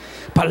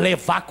 para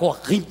levar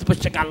correndo, para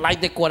chegar lá e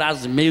decorar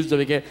as mesas,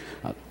 porque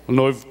o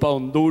noivo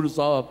pão duro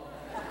só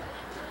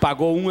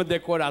pagou uma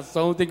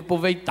decoração, tem que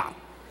aproveitar.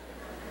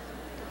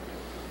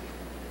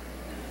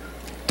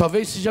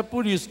 Talvez seja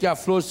por isso que a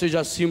flor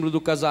seja símbolo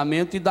do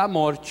casamento e da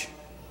morte.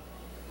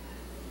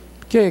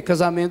 Porque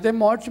casamento é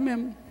morte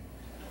mesmo.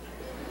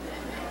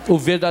 O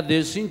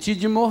verdadeiro sentido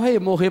de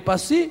morrer para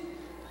si.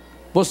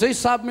 Vocês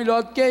sabem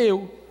melhor do que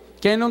eu.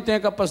 Quem não tem a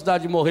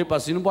capacidade de morrer para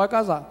si não pode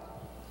casar.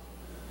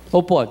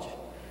 Ou pode?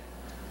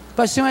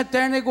 Vai ser um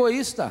eterno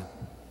egoísta.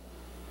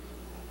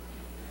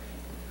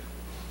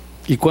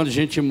 E quando a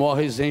gente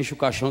morre, eles enchem o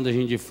caixão da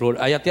gente de flor.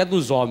 Aí até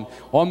dos homens.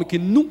 Homem que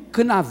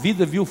nunca na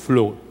vida viu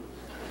flor.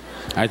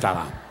 Aí tá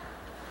lá.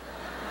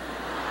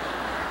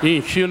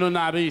 Enchendo o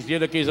nariz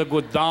dele aqueles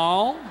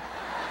agudão.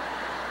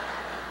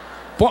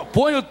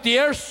 Põe o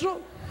terço.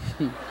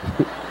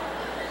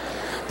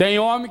 Tem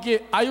homem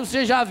que... Aí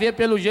você já vê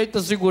pelo jeito que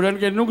está segurando,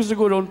 que ele nunca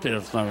segurou no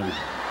terço, tá vendo?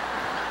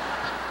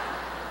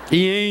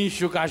 E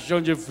enche o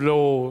caixão de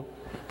flor,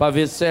 para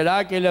ver,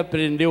 será que ele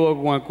aprendeu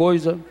alguma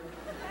coisa?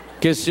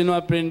 Porque se não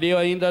aprendeu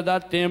ainda dá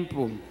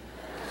tempo.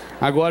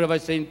 Agora vai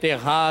ser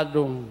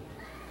enterrado,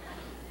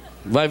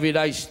 vai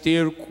virar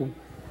esterco,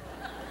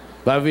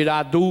 vai virar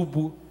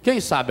adubo. Quem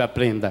sabe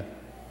aprenda.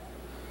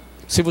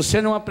 Se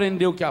você não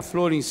aprendeu o que a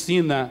flor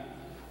ensina,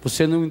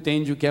 você não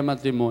entende o que é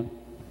matrimônio.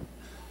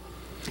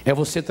 É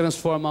você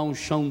transformar um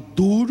chão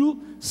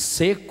duro,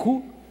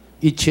 seco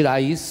e tirar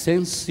aí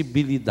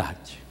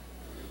sensibilidade.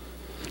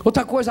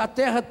 Outra coisa, a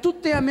terra tudo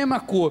tem a mesma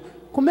cor.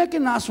 Como é que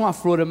nasce uma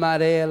flor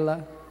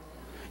amarela?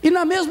 E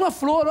na mesma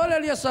flor, olha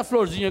ali essa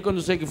florzinha, que eu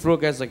não sei que flor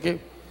que é essa aqui.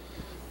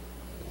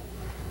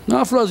 Não é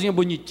uma florzinha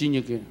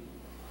bonitinha aqui.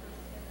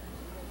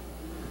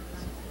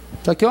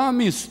 Isso aqui é uma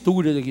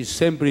mistura de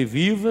sempre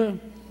viva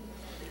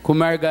com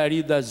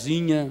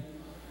margaridazinha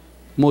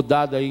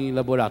mudada aí em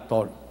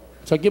laboratório.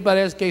 Isso aqui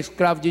parece que é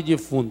escravo de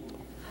defunto.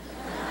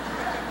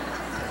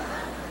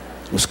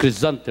 Os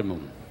crisântemos.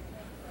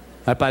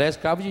 Mas parece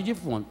escravo de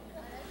defunto.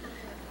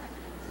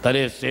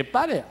 Parece.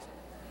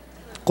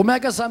 Como é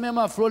que essa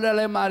mesma flor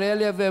ela é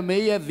amarela, é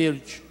vermelha e é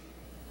verde?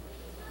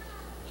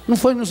 Não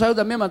saiu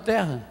da mesma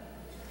terra?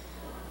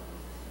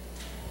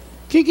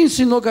 Quem que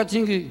ensinou que ela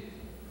tinha que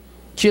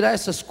tirar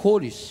essas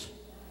cores?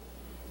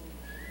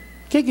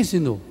 Quem que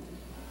ensinou?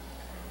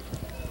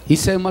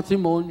 Isso é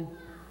matrimônio.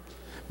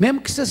 Mesmo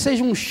que você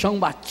seja um chão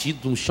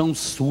batido, um chão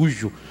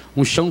sujo,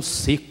 um chão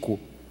seco,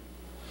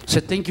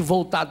 você tem que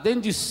voltar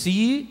dentro de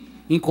si,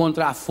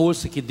 encontrar a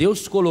força que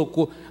Deus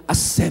colocou, a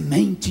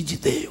semente de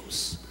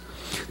Deus.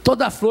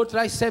 Toda flor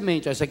traz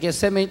semente. Isso aqui é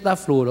semente da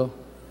flor, ó.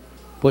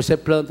 Depois você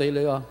planta ele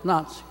aí, ó,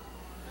 nasce.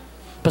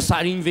 O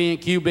passarinho vem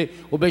aqui,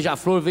 o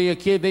beija-flor vem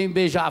aqui, vem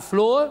beijar a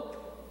flor,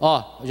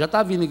 ó, já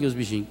está vindo aqui os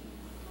bichinhos.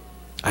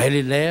 Aí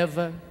ele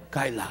leva,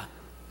 cai lá,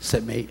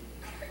 semeia.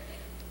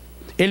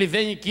 Ele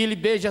vem aqui, ele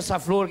beija essa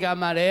flor que é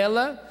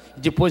amarela,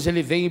 depois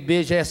ele vem e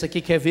beija essa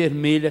aqui que é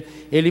vermelha.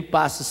 Ele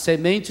passa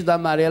semente da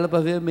amarela para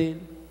vermelha.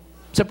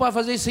 Você pode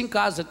fazer isso em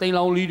casa. Você tem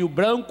lá um lírio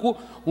branco,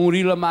 um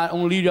lírio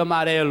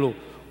amarelo,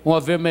 um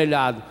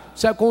avermelhado.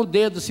 Você com o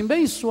dedo assim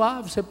bem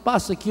suave, você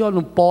passa aqui, ó,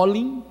 no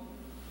pólen,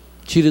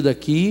 tira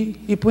daqui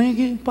e põe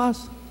aqui,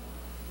 passa.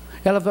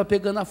 Ela vai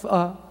pegando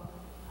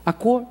a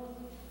cor.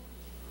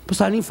 O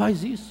passarinho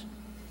faz isso.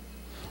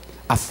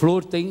 A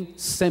flor tem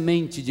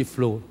semente de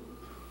flor.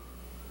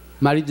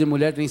 Marido e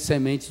mulher tem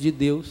semente de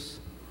Deus.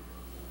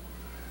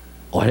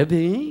 Olha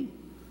bem.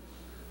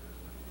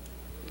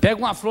 Pega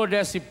uma flor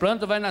dessa e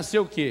planta, vai nascer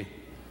o quê?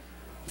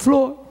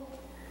 Flor.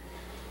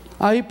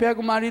 Aí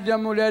pega o marido e a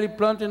mulher e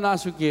planta e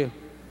nasce o quê?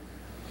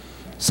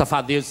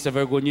 Safadeza, sem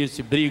vergonha,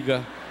 se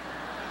briga.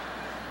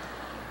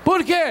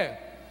 Por quê?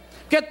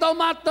 Porque estão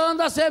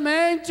matando a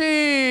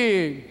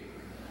semente.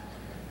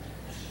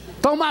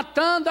 Estão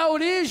matando a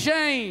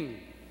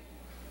origem.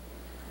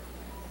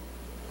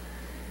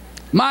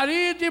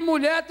 Marido e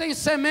mulher têm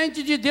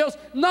semente de Deus.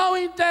 Não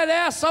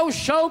interessa o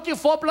chão que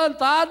for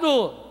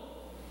plantado.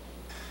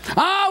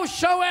 Ah, o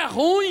chão é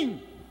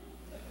ruim.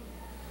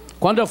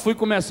 Quando eu fui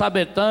começar a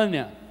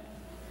Betânia,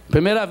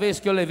 primeira vez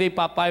que eu levei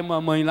papai e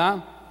mamãe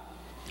lá,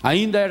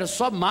 ainda era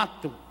só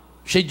mato,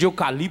 cheio de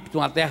eucalipto,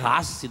 uma terra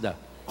ácida,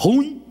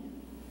 ruim.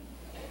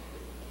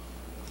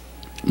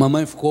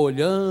 Mamãe ficou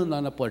olhando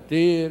lá na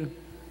porteira,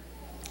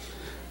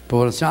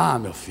 falou assim: ah,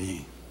 meu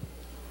filho,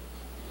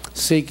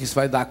 sei que isso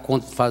vai dar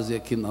conta de fazer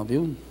aqui não,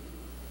 viu?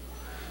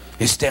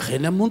 Esse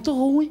terreno é muito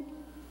ruim.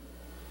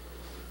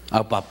 Aí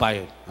o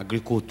papai,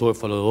 agricultor,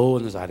 falou: ô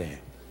Nazaré,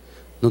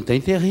 não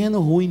tem terreno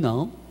ruim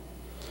não.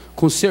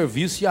 Com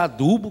serviço e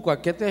adubo,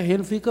 qualquer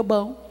terreno fica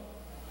bom.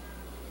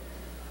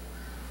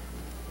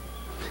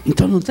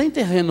 Então não tem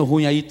terreno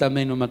ruim aí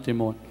também no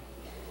matrimônio.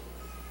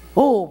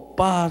 Ô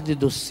Padre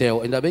do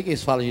céu, ainda bem que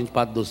eles falam, gente,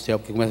 Padre do céu,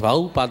 porque começa a falar: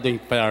 ô Padre do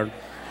inferno.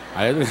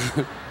 Aí,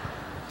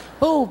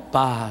 ô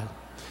Padre,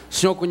 o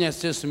senhor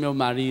conhecesse meu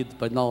marido?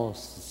 Pai,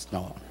 nossa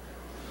senhora,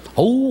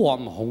 ô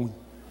homem ruim,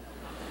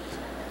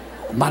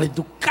 mal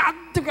educado,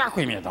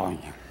 com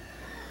medonha,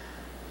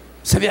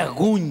 sem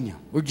vergonha,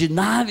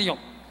 ordinário,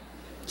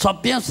 só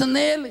pensa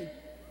nele.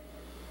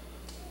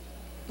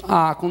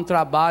 Ah, com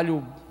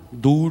trabalho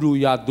duro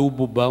e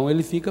adubo bom,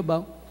 ele fica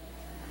bom.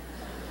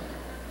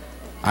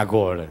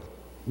 Agora,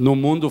 no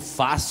mundo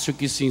fácil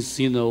que se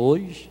ensina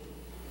hoje,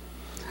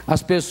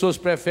 as pessoas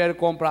preferem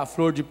comprar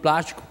flor de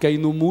plástico, que aí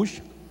não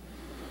murcha.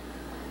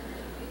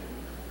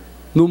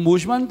 Não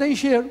murcha, mas não tem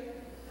cheiro,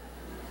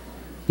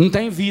 não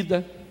tem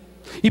vida.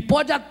 E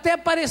pode até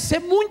parecer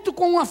muito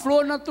com uma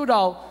flor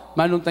natural,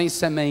 mas não tem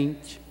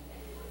semente.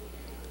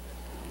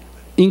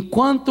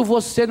 Enquanto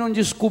você não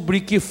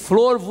descobrir que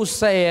flor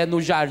você é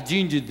no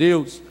jardim de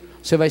Deus,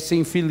 você vai ser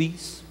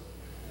infeliz.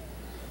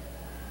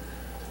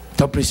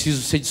 Então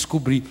preciso você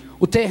descobrir.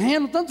 O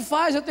terreno, tanto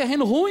faz, é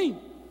terreno ruim.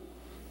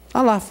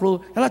 Olha lá a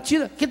flor, ela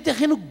tira aquele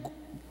terreno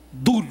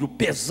duro,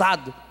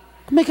 pesado.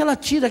 Como é que ela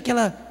tira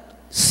aquela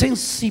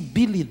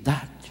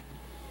sensibilidade?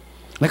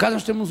 Lá em casa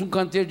nós temos um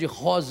canteiro de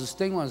rosas,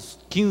 tem umas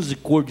 15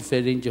 cores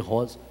diferentes de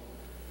rosa.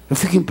 Eu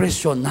fico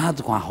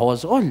impressionado com a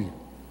rosa. Olha,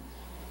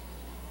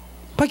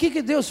 para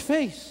que Deus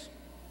fez?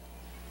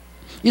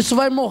 Isso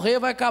vai morrer,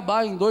 vai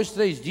acabar em 2,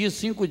 3 dias,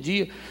 5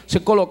 dias. Você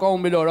colocar um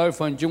Melhor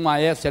infantil, um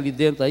AS ali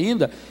dentro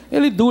ainda,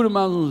 ele dura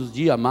mais uns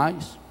dias a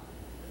mais.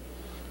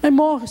 Aí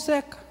morre,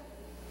 seca.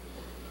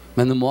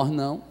 Mas não morre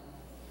não.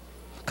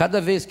 Cada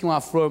vez que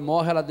uma flor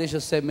morre, ela deixa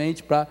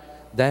semente para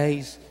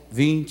 10,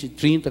 20,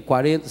 30,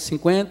 40,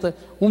 50,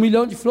 1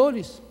 milhão de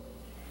flores.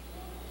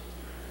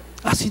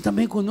 Assim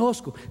também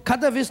conosco.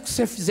 Cada vez que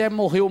você fizer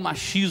morrer o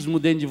machismo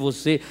dentro de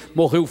você,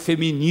 morrer o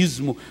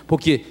feminismo,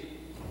 porque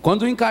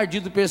quando o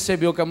encardido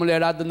percebeu que a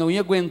mulherada não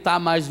ia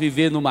aguentar mais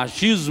viver no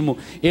machismo,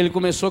 ele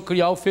começou a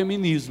criar o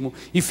feminismo.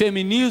 E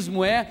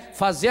feminismo é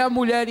fazer a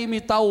mulher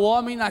imitar o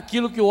homem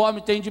naquilo que o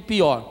homem tem de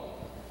pior.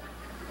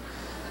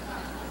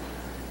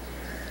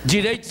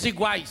 Direitos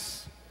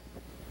iguais.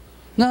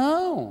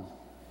 Não,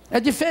 é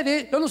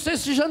diferente. Eu não sei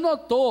se já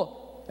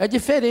notou, é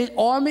diferente.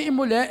 Homem e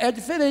mulher é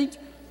diferente.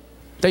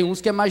 Tem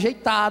uns que é mais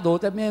ajeitado,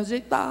 outro é menos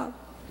ajeitado.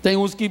 Tem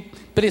uns que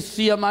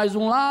precia mais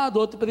um lado,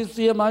 outro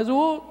precia mais o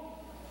outro.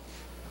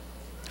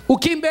 O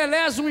que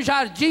embeleza um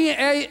jardim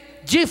é,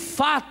 de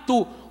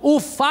fato, o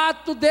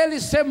fato dele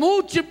ser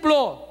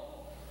múltiplo.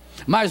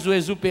 Mas o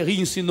Exupéry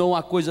ensinou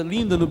uma coisa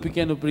linda no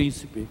Pequeno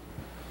Príncipe: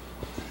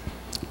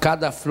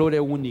 cada flor é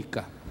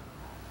única.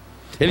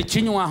 Ele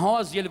tinha uma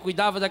rosa e ele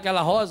cuidava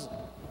daquela rosa.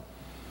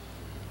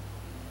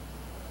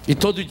 E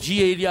todo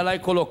dia ele ia lá e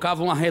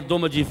colocava uma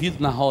redoma de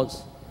vidro na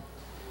rosa.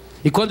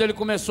 E quando ele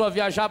começou a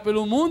viajar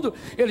pelo mundo,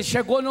 ele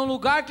chegou num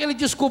lugar que ele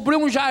descobriu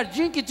um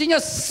jardim que tinha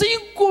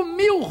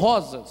 5.000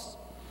 rosas.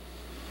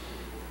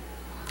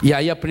 E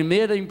aí a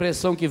primeira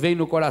impressão que veio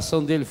no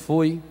coração dele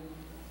foi: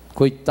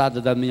 coitada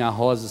da minha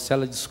rosa, se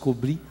ela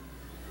descobrir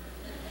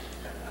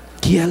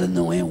que ela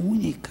não é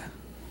única,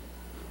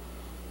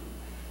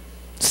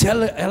 se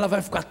ela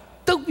vai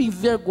ficar tão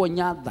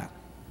envergonhada.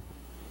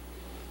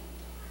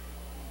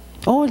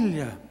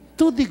 Olha,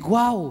 tudo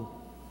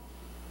igual.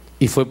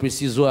 E foi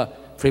preciso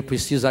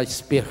a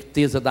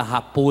esperteza da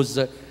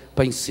raposa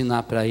para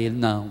ensinar para ele: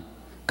 não,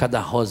 cada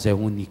rosa é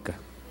única.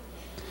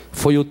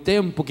 Foi o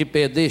tempo que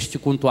perdeste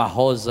com tua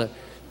rosa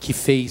que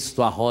fez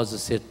tua rosa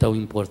ser tão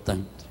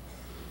importante.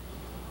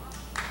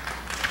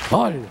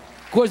 Olha,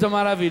 coisa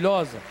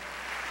maravilhosa.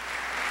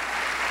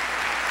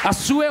 A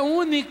sua é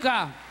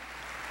única.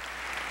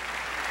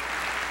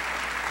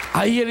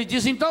 Aí ele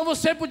diz: então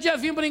você podia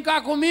vir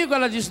brincar comigo.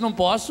 Ela disse: não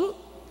posso.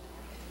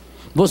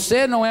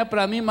 Você não é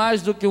para mim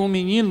mais do que um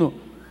menino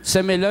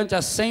semelhante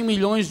a 100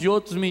 milhões de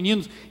outros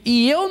meninos,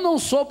 e eu não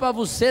sou para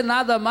você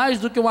nada mais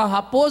do que uma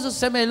raposa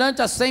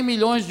semelhante a 100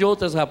 milhões de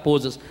outras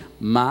raposas.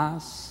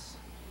 Mas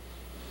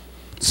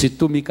se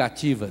tu me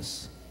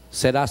cativas,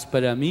 serás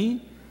para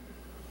mim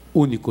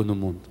único no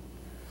mundo,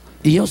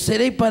 e eu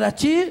serei para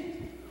ti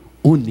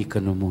única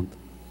no mundo.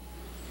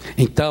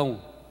 Então,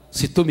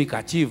 se tu me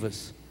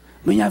cativas,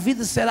 minha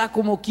vida será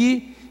como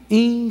que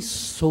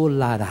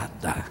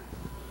ensolarada.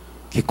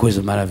 Que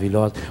coisa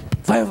maravilhosa.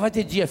 Vai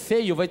ter dia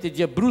feio, vai ter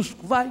dia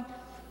brusco, vai.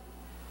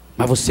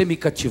 Mas você me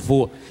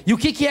cativou. E o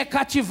que é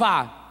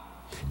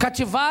cativar?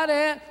 Cativar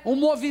é um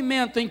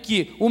movimento em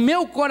que o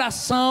meu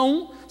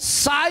coração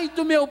sai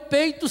do meu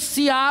peito,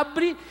 se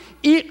abre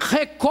e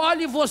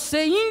recolhe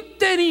você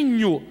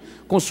inteirinho,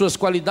 com suas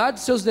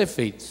qualidades e seus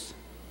defeitos,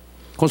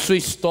 com sua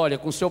história,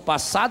 com seu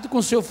passado e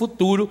com seu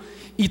futuro,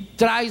 e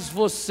traz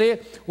você.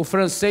 O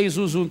francês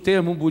usa um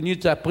termo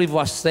bonito,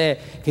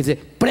 apprivoiser, quer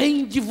dizer,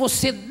 prende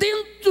você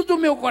dentro do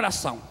meu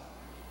coração.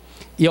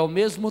 E ao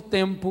mesmo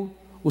tempo,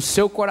 o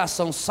seu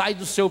coração sai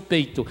do seu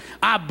peito,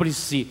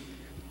 abre-se,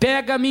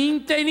 pega-me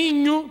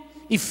inteirinho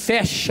e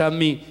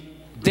fecha-me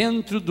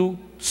dentro do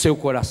seu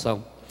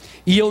coração.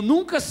 E eu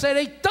nunca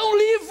serei tão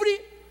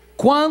livre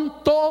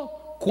quanto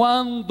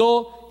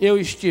quando eu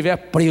estiver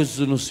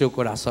preso no seu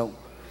coração.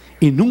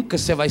 E nunca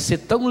você vai ser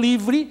tão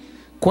livre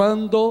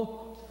quando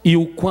e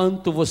o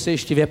quanto você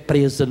estiver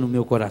presa no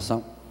meu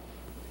coração.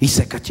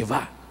 Isso é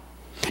cativar,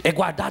 é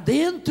guardar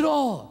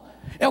dentro,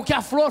 é o que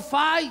a flor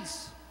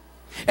faz,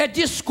 é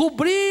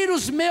descobrir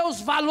os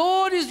meus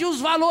valores e os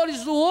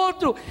valores do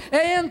outro,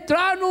 é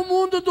entrar no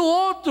mundo do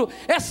outro,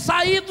 é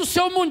sair do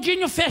seu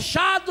mundinho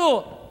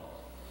fechado,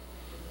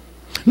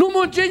 no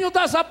mundinho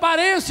das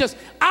aparências.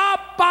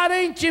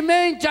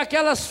 Aparentemente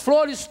aquelas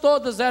flores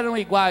todas eram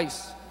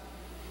iguais.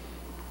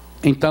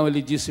 Então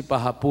ele disse para a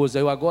raposa: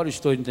 eu agora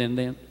estou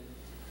entendendo,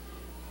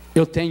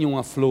 eu tenho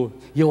uma flor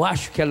e eu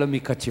acho que ela me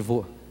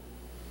cativou.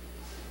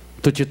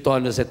 Tu te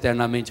tornas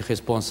eternamente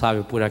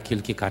responsável por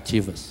aquilo que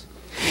cativas.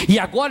 E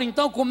agora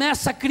então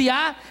começa a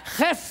criar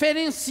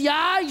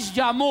referenciais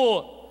de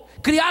amor,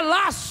 criar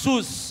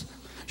laços.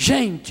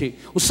 Gente,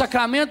 o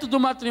sacramento do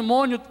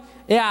matrimônio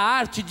é a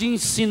arte de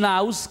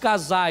ensinar os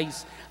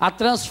casais a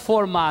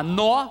transformar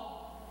nó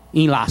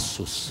em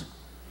laços.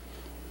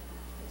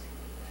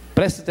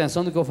 Preste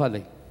atenção no que eu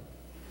falei.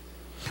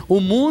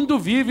 O mundo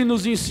vive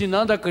nos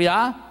ensinando a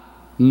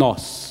criar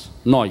nós.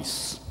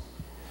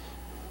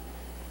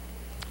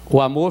 O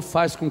amor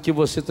faz com que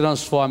você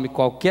transforme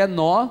qualquer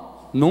nó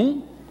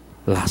num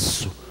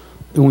laço,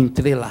 um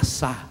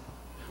entrelaçar,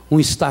 um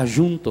estar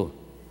junto.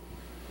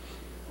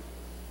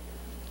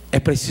 É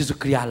preciso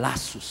criar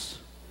laços,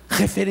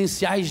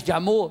 referenciais de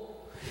amor.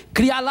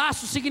 Criar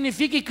laços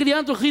significa ir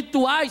criando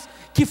rituais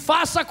que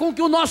façam com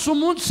que o nosso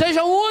mundo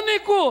seja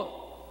único.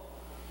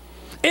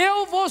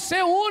 Eu vou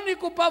ser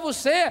único para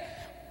você.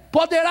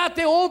 Poderá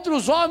ter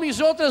outros homens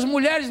e outras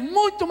mulheres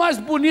muito mais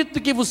bonitos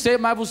do que você,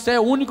 mas você é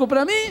único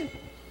para mim.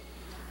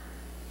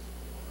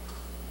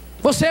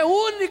 Você é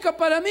única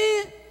para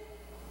mim.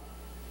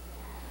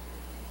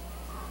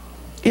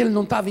 Ele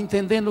não estava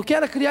entendendo o que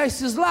era criar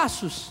esses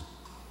laços.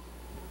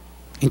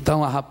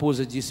 Então a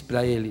raposa disse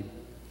para ele: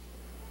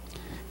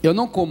 eu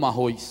não como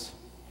arroz,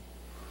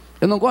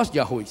 eu não gosto de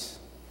arroz,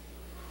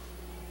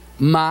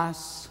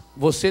 mas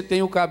você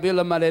tem o cabelo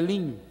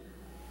amarelinho,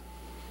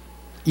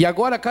 e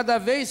agora cada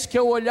vez que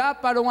eu olhar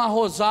para um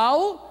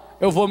arrozal,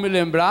 eu vou me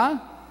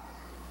lembrar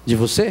de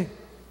você.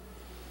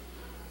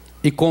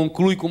 E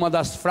conclui com uma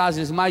das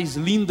frases mais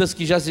lindas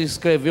que já se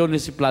escreveu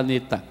nesse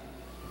planeta: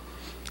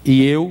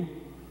 e eu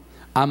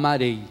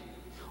amarei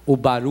o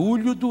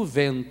barulho do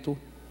vento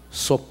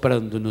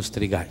soprando nos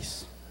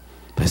trigais.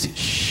 Parece,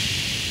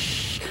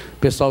 o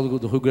pessoal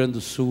do Rio Grande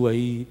do Sul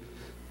aí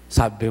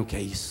sabe bem o que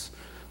é isso.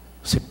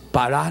 Você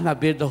parar na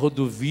beira da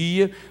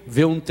rodovia,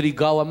 ver um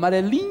trigal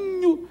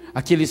amarelinho,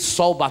 aquele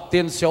sol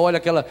batendo, você olha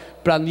aquela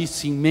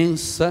planície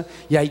imensa,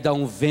 e aí dá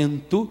um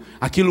vento,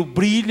 aquilo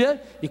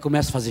brilha e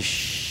começa a fazer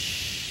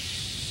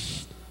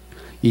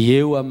e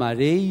eu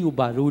amarei o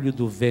barulho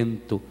do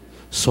vento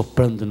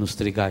soprando nos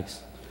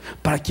trigais.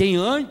 Para quem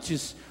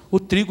antes o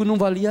trigo não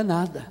valia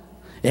nada,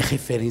 é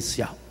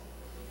referencial.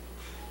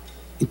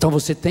 Então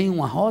você tem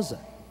uma rosa,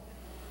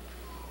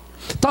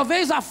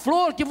 talvez a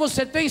flor que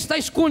você tem está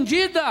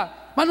escondida,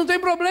 mas não tem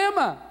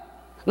problema.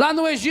 Lá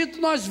no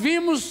Egito nós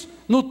vimos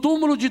no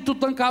túmulo de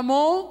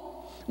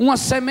Tutancamon uma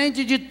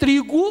semente de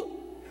trigo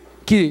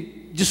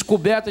que,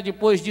 descoberta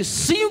depois de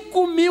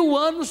 5.000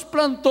 anos,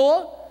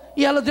 plantou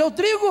e ela deu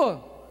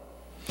trigo.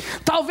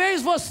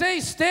 Talvez você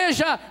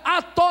esteja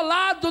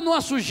atolado numa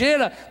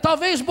sujeira,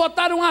 talvez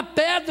botaram uma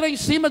pedra em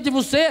cima de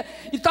você,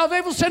 e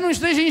talvez você não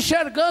esteja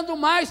enxergando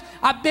mais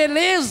a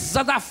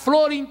beleza da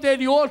flor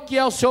interior, que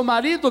é o seu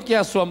marido, que é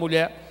a sua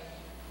mulher.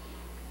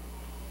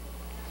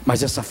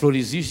 Mas essa flor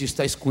existe,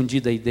 está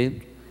escondida aí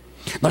dentro.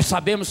 Nós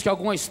sabemos que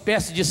alguma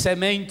espécie de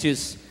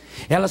sementes,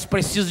 elas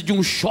precisam de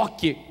um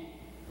choque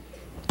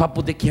para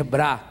poder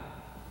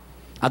quebrar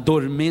a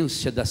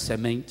dormência da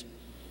semente.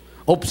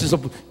 Ou precisa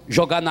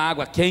jogar na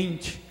água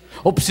quente,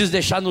 ou precisa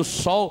deixar no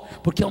sol,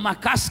 porque é uma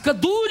casca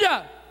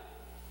dura.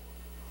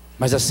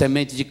 Mas a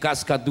semente de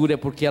casca dura é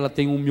porque ela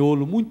tem um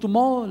miolo muito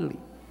mole,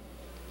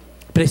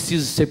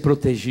 precisa ser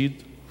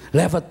protegido,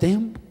 leva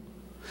tempo.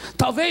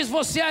 Talvez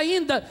você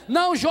ainda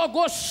não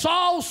jogou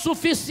sol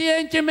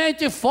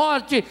suficientemente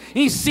forte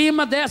em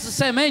cima dessa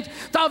semente.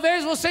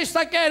 Talvez você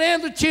está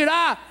querendo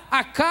tirar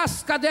a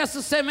casca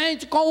dessa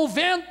semente com o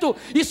vento,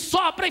 e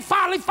sopra e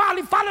fala,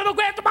 eu não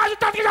aguento mais o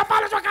tanto que já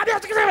fala na sua cabeça,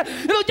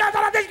 e não adianta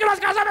ela desde que nós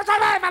casamos,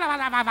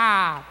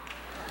 vai.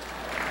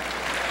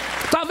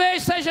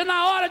 Talvez seja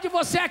na hora de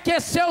você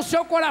aquecer o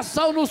seu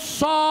coração no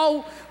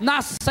sol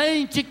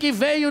nascente que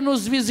veio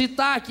nos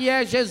visitar, que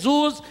é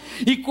Jesus,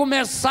 e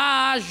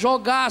começar a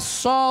jogar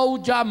sol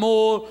de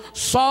amor,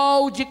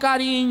 sol de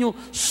carinho,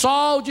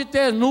 sol de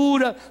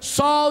ternura,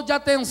 sol de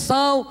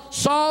atenção,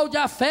 sol de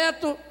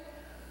afeto.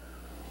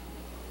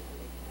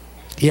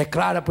 E é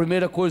claro, a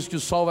primeira coisa que o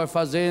sol vai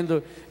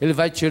fazendo, ele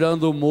vai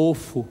tirando o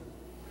mofo.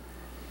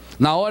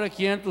 Na hora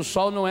que entra o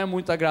sol não é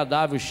muito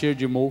agradável o cheiro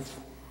de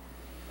mofo.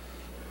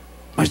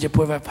 mas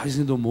depois vai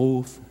fazendo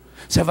mofo,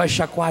 você vai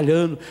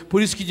chacoalhando.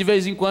 Por isso que de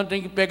vez em quando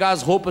tem que pegar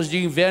as roupas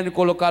de inverno e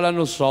colocar lá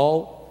no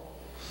sol.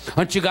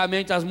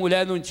 Antigamente as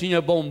mulheres não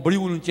tinham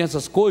bombril, não tinha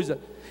essas coisas,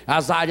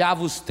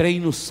 azarhavam os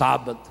trem no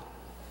sábado,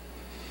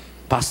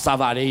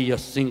 passava areia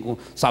assim com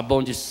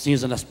sabão de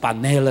cinza nas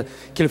panelas,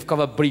 que ele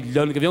ficava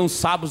brilhando. Que havia uns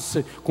sábados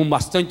com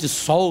bastante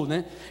sol,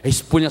 né? Eles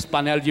punham as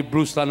panelas de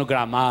bruxo lá no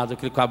gramado,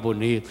 aquilo ficava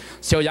bonito.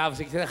 Você olhava,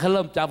 você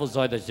relampeava os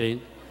olhos da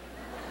gente.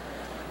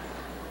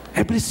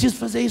 É preciso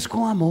fazer isso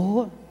com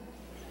amor.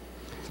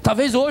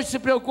 Talvez hoje se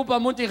preocupa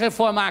muito em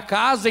reformar a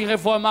casa, em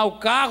reformar o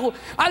carro.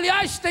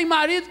 Aliás, tem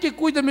marido que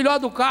cuida melhor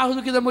do carro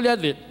do que da mulher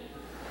dele.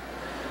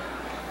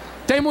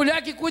 Tem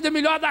mulher que cuida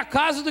melhor da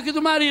casa do que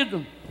do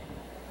marido.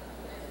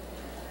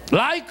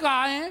 Lá e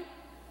cá, hein?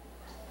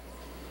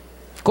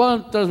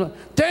 Quantas?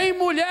 Tem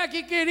mulher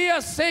que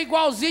queria ser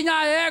igualzinha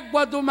à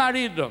égua do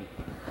marido,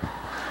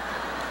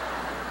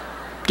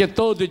 porque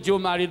todo dia o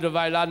marido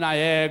vai lá na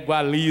égua,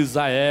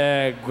 alisa a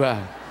égua,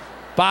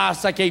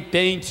 passa aquele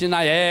pente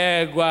na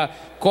égua,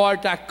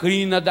 corta a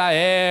crina da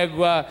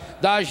égua,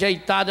 dá uma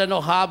ajeitada no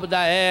rabo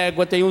da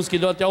égua. Tem uns que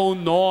dão até um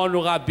nó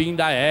no rabinho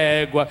da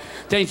égua.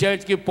 Tem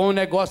gente que põe um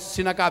negócio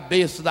assim na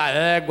cabeça da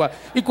égua.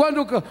 E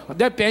quando,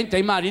 depende,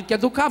 tem marido que é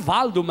do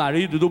cavalo do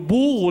marido, do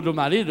burro do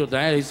marido,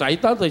 né? Isso aí,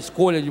 tanta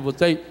escolha de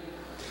vocês.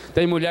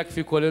 Tem mulher que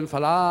fica olhando e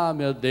fala: ah,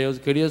 meu Deus,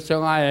 eu queria ser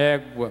uma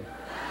égua,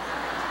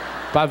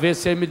 para ver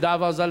se ele me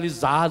dava umas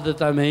alisadas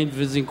também de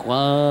vez em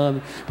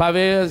quando, para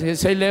ver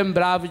se ele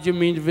lembrava de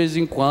mim de vez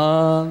em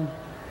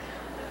quando.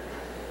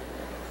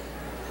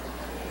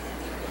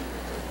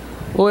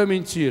 Ou é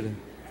mentira?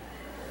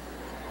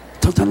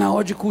 Então está na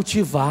hora de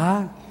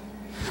cultivar.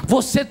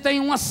 Você tem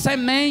uma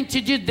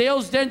semente de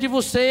Deus dentro de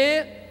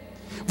você.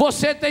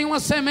 Você tem uma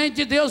semente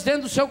de Deus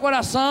dentro do seu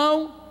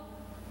coração.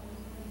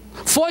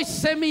 Foi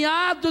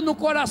semeado no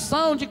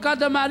coração de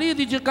cada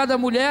marido e de cada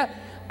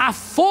mulher a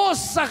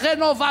força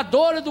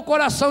renovadora do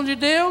coração de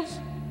Deus.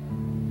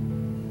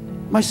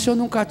 Mas se eu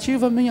não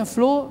cativo a minha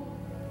flor,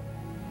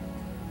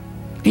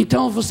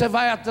 então você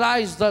vai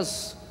atrás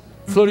das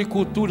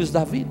floriculturas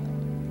da vida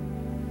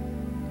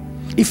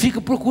e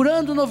fica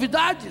procurando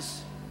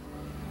novidades,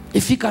 e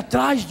fica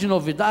atrás de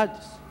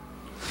novidades,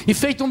 e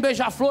feito um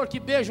beija-flor que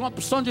beija uma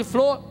porção de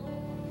flor.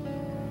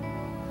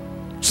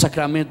 O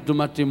sacramento do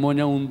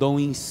matrimônio é um dom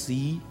em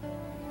si.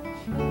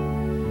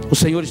 O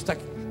Senhor está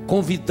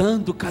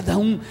convidando cada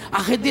um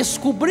a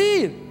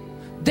redescobrir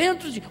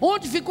dentro de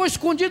onde ficou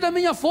escondida a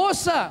minha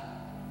força.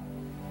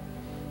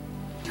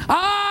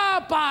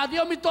 Ah, padre,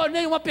 eu me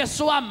tornei uma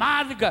pessoa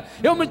amarga,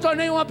 eu me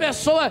tornei uma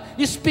pessoa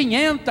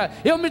espinhenta,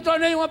 eu me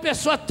tornei uma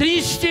pessoa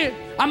triste,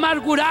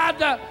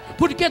 amargurada,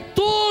 porque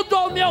tudo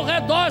ao meu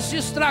redor se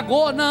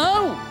estragou.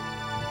 Não!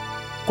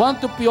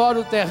 Quanto pior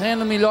o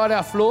terreno, melhor é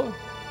a flor.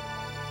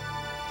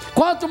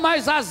 Quanto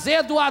mais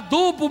azedo o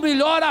adubo,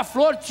 melhor a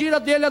flor tira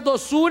dele a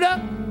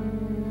doçura.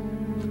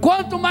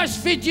 Quanto mais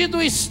fedido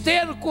o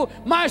esterco,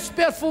 mais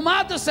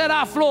perfumada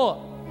será a flor,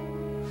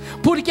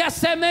 porque a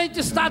semente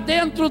está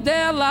dentro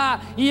dela.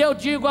 E eu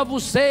digo a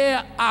você,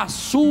 a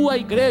sua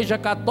igreja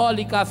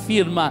católica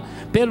afirma,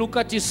 pelo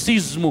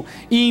catecismo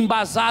e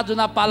embasado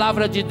na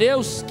palavra de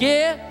Deus,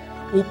 que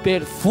o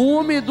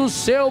perfume do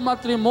seu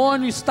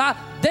matrimônio está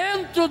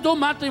dentro do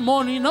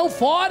matrimônio e não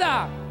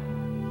fora.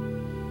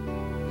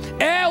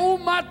 É o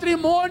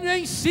matrimônio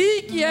em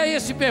si que é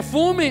esse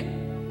perfume.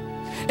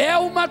 É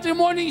o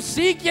matrimônio em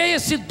si que é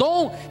esse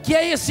dom, que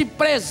é esse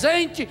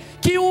presente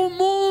que o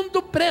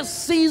mundo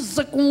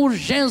precisa com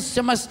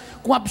urgência, mas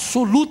com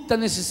absoluta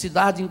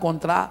necessidade de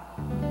encontrar.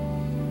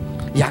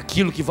 E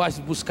aquilo que vai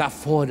se buscar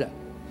fora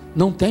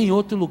não tem em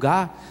outro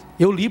lugar.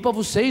 Eu li para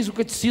vocês o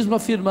catecismo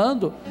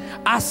afirmando: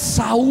 a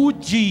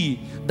saúde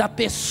da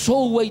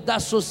pessoa e da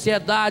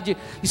sociedade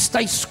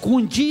está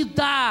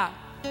escondida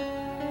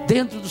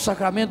dentro do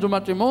sacramento do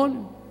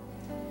matrimônio.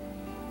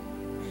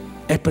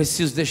 É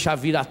preciso deixar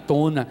vir à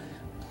tona.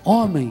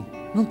 Homem,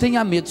 não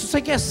tenha medo. Se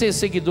você quer ser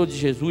seguidor de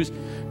Jesus,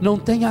 não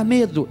tenha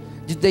medo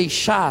de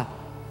deixar.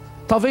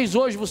 Talvez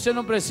hoje você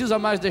não precisa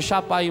mais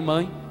deixar pai e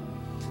mãe.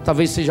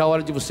 Talvez seja a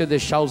hora de você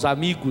deixar os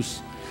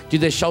amigos, de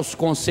deixar os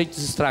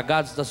conceitos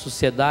estragados da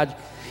sociedade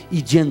e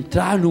de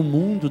entrar no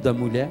mundo da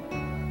mulher,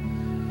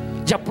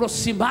 de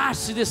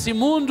aproximar-se desse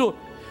mundo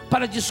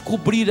para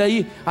descobrir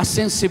aí a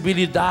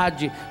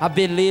sensibilidade, a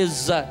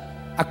beleza,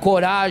 a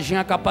coragem,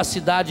 a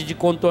capacidade de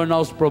contornar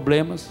os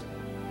problemas.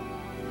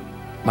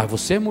 Mas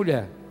você,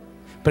 mulher,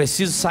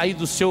 precisa sair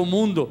do seu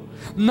mundo,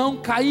 não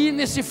cair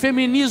nesse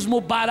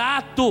feminismo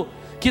barato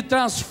que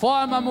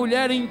transforma a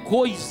mulher em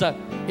coisa.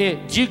 E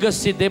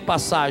diga-se de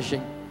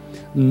passagem,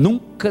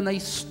 nunca na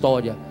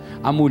história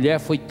a mulher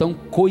foi tão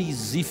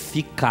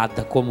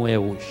coisificada como é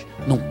hoje.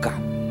 Nunca.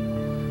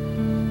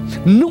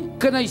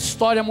 Nunca na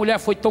história a mulher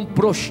foi tão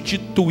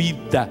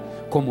prostituída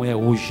como é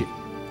hoje.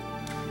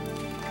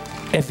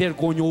 É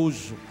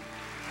vergonhoso,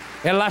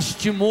 é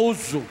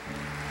lastimoso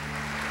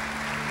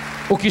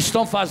o que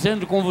estão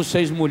fazendo com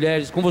vocês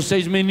mulheres, com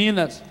vocês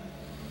meninas.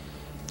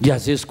 E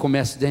às vezes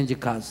começa dentro de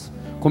casa.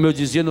 Como eu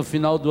dizia no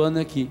final do ano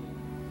aqui,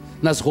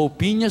 nas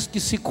roupinhas que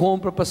se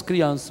compra para as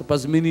crianças, para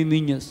as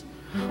menininhas.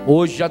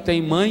 Hoje já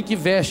tem mãe que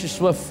veste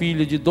sua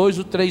filha de 2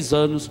 ou 3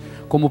 anos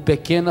como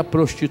pequena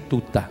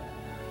prostituta,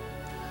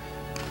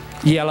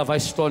 e ela vai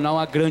se tornar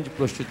uma grande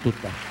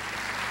prostituta.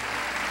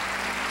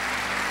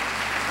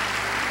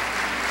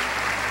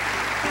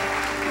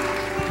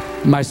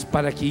 Mas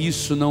para que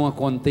isso não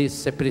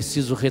aconteça, é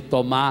preciso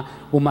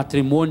retomar o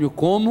matrimônio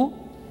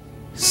como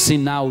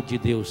sinal de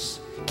Deus,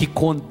 que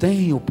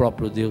contém o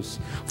próprio Deus,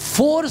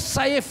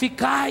 força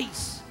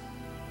eficaz,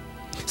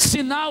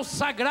 sinal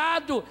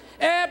sagrado.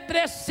 É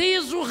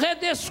preciso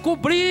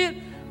redescobrir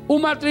o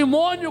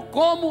matrimônio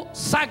como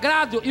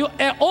sagrado,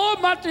 é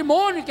o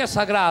matrimônio que é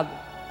sagrado.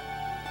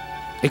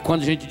 E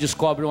quando a gente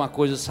descobre uma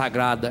coisa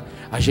sagrada,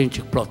 a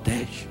gente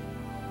protege.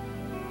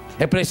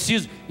 É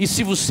preciso, e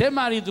se você,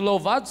 marido,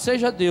 louvado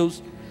seja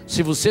Deus,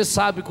 se você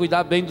sabe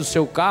cuidar bem do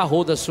seu carro,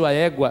 ou da sua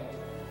égua,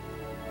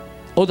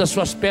 ou das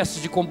suas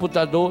peças de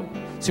computador,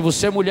 se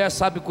você, mulher,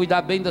 sabe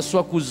cuidar bem da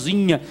sua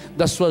cozinha,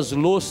 das suas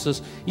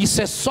louças,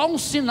 isso é só um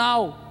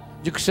sinal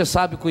de que você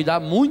sabe cuidar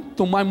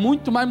muito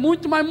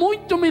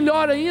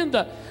melhor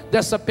ainda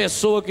dessa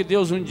pessoa que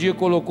Deus um dia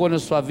colocou na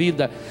sua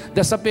vida,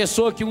 dessa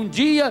pessoa que um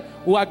dia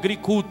o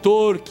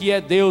agricultor que é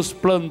Deus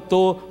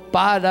plantou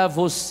para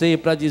você,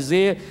 para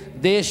dizer: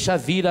 deixa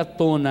vir à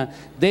tona,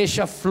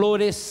 deixa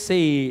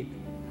florescer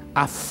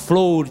a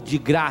flor de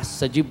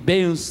graça, de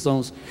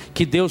bênçãos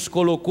que Deus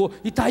colocou,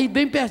 e está aí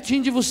bem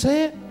pertinho de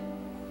você.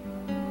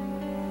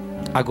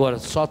 Agora,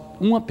 só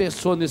uma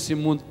pessoa nesse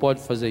mundo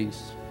pode fazer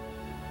isso: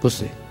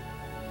 você,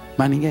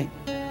 mas ninguém.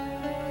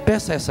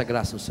 Peça essa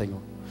graça ao Senhor.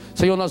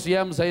 Senhor, nós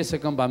viemos a esse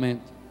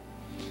acampamento,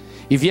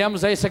 e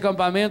viemos a esse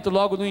acampamento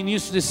logo no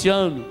início desse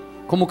ano,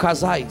 como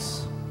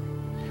casais,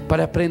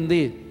 para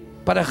aprender,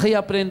 para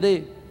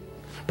reaprender,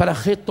 para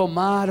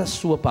retomar a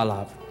sua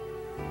palavra,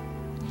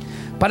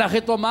 para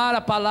retomar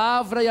a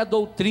palavra e a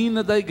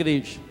doutrina da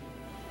igreja,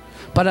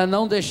 para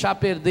não deixar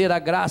perder a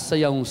graça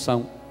e a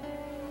unção.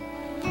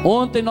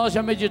 Ontem nós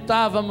já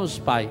meditávamos,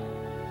 Pai,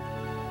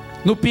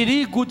 no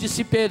perigo de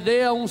se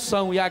perder a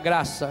unção e a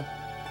graça,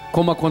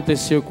 como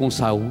aconteceu com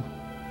Saul.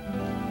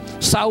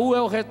 Saul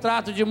é o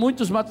retrato de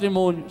muitos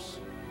matrimônios.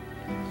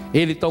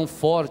 Ele tão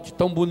forte,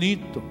 tão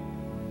bonito.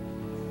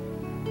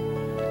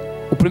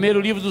 O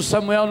primeiro livro do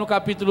Samuel, no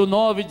capítulo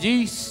 9,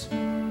 diz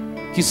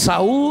que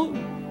Saul,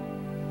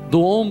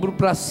 do ombro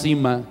para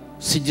cima,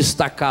 se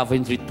destacava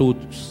entre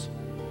todos.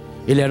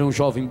 Ele era um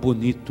jovem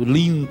bonito,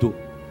 lindo,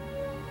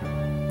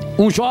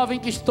 um jovem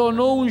que se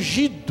tornou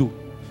ungido,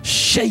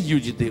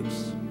 cheio de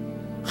Deus,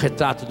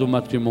 retrato do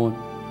matrimônio.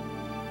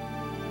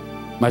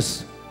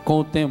 Mas com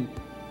o tempo,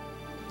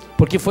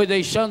 porque foi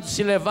deixando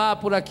se levar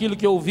por aquilo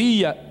que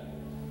ouvia,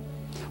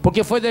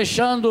 porque foi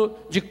deixando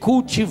de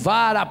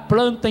cultivar a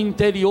planta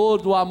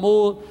interior do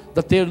amor,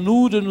 da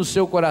ternura no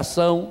seu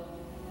coração,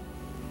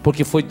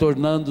 porque foi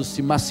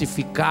tornando-se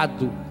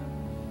massificado,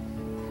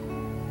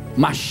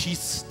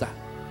 machista,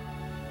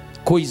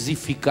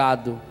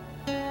 coisificado,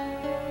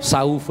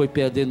 Saul foi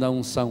perdendo a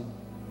unção.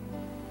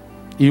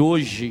 E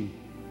hoje,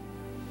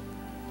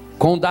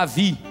 com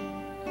Davi,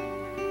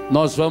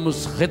 nós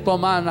vamos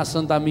retomar na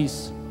Santa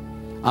Missa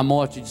a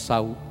morte de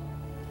Saul.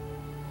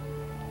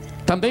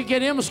 Também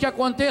queremos que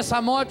aconteça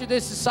a morte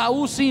desse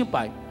Saul, sim,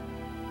 Pai,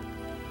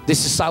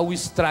 desse Saul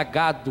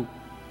estragado,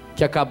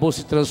 que acabou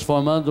se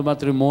transformando no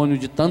matrimônio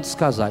de tantos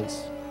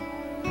casais.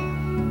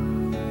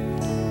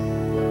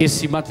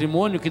 Esse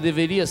matrimônio que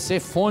deveria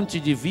ser fonte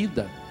de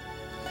vida,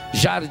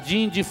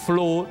 jardim de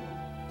flor,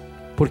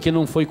 porque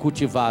não foi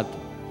cultivado,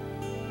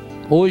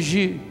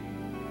 hoje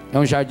é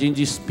um jardim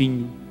de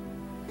espinho,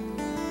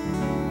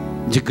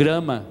 de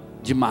grama,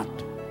 de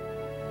mato,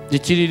 de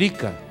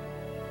tiririca.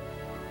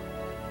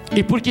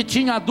 E porque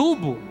tinha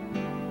adubo,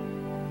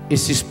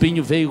 esse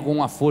espinho veio com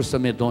uma força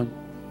medonha.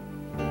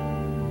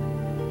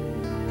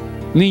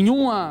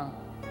 Nenhuma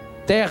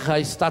terra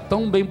está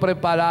tão bem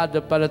preparada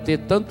para ter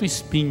tanto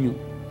espinho,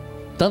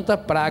 tanta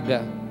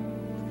praga,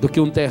 do que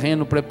um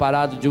terreno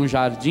preparado de um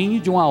jardim e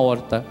de uma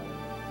horta.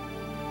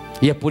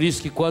 E é por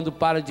isso que quando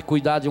para de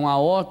cuidar de uma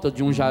horta,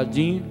 de um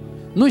jardim,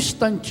 no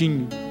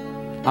instantinho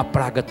a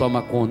praga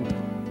toma conta,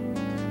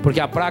 porque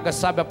a praga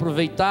sabe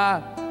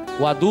aproveitar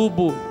o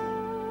adubo,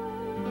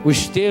 o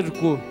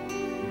esterco,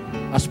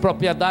 as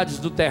propriedades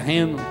do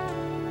terreno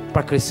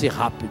para crescer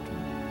rápido.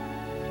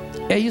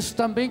 É isso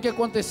também que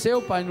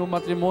aconteceu, Pai, no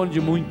matrimônio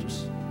de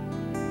muitos.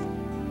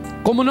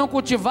 Como não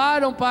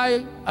cultivaram,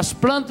 Pai, as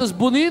plantas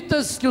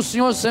bonitas que o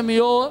Senhor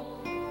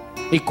semeou,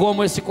 e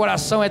como esse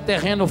coração é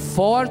terreno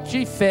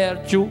forte e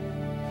fértil,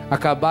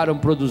 acabaram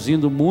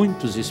produzindo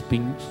muitos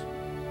espinhos.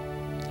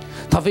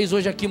 Talvez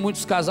hoje aqui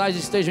muitos casais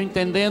estejam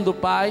entendendo,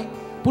 Pai,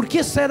 por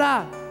que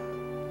será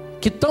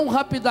que tão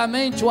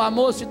rapidamente o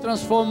amor se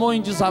transformou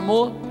em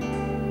desamor?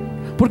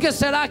 Por que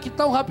será que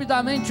tão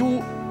rapidamente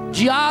o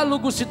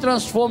diálogo se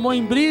transformou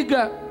em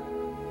briga?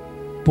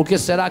 Por que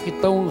será que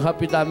tão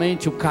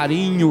rapidamente o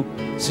carinho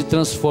se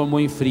transformou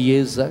em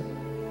frieza?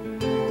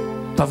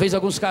 Talvez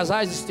alguns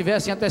casais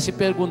estivessem até se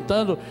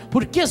perguntando: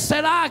 por que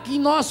será que em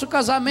nosso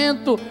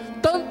casamento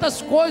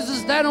tantas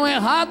coisas deram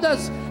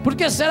erradas? Por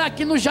que será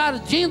que no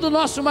jardim do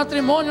nosso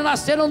matrimônio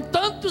nasceram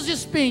tantos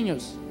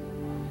espinhos?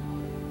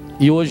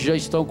 E hoje já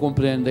estão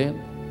compreendendo.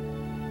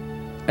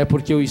 É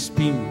porque o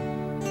espinho,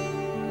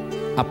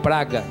 a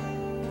praga,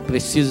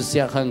 precisa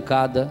ser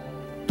arrancada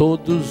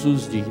todos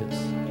os dias.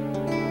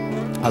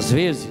 Às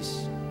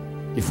vezes,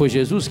 e foi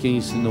Jesus quem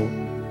ensinou,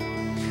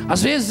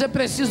 às vezes é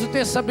preciso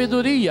ter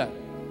sabedoria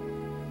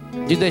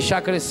de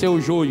deixar crescer o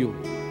joio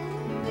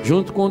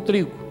junto com o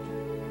trigo,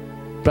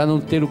 para não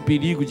ter o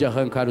perigo de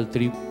arrancar o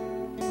trigo.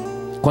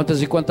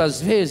 Quantas e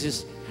quantas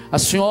vezes a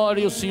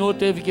senhora e o senhor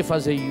teve que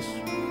fazer isso?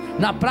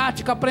 Na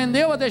prática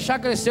aprendeu a deixar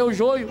crescer o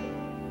joio,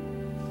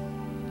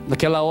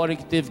 naquela hora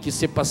que teve que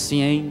ser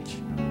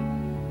paciente,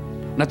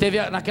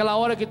 naquela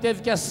hora que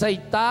teve que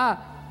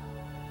aceitar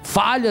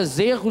falhas,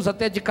 erros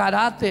até de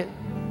caráter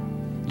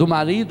do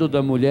marido ou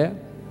da mulher,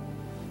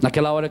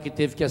 naquela hora que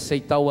teve que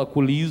aceitar o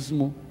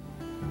alcoolismo,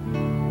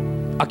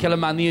 aquela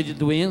mania de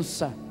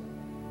doença.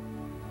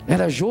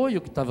 Era joio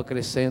que estava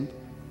crescendo.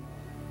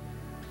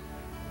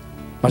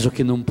 Mas o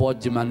que não pode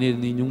de maneira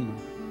nenhuma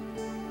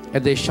é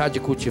deixar de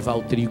cultivar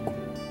o trigo.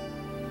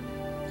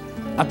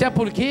 Até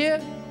porque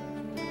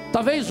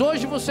talvez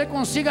hoje você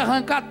consiga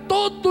arrancar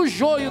todo o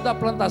joio da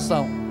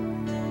plantação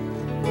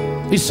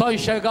e só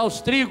enxergar os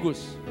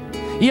trigos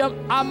e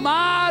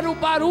amar o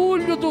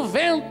barulho do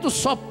vento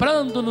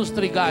soprando nos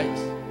trigais.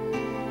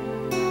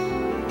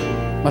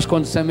 Mas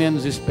quando você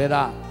menos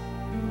esperar,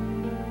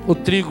 o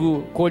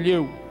trigo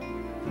colheu,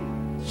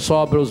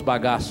 sobra os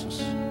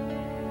bagaços,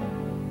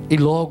 e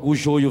logo o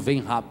joio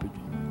vem rápido,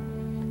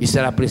 e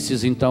será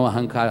preciso então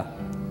arrancar,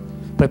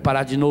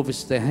 preparar de novo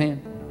esse terreno,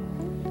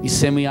 e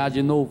semear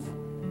de novo,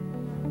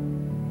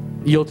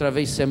 e outra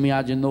vez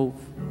semear de novo,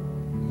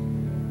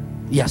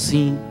 e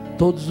assim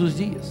todos os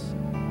dias,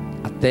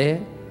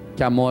 até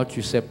que a morte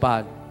os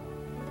separe,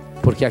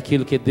 porque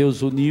aquilo que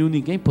Deus uniu,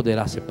 ninguém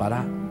poderá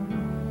separar.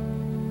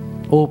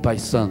 Oh Pai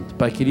Santo,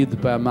 Pai querido,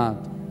 Pai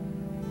amado,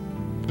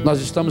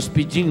 nós estamos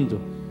pedindo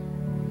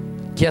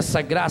que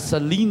essa graça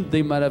linda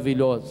e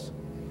maravilhosa,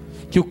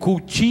 que o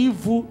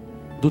cultivo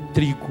do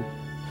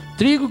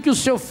trigo que o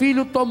seu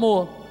filho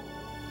tomou,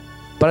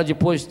 para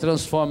depois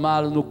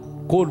transformá-lo no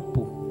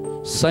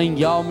corpo,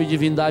 sangue, alma e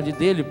divindade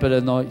dele para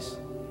nós,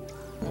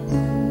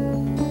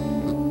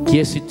 que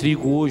esse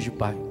trigo hoje,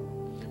 Pai,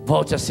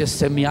 volte a ser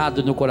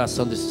semeado no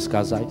coração desses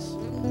casais.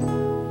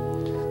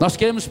 Nós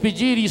queremos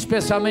pedir, e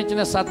especialmente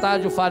nessa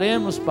tarde o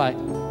faremos, Pai,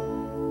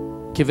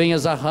 que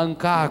venhas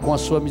arrancar com a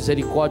sua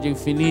misericórdia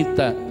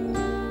infinita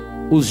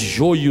os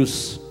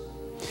joios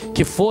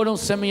que foram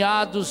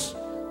semeados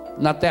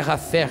na terra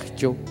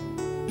fértil,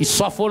 e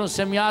só foram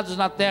semeados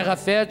na terra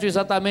fértil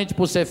exatamente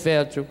por ser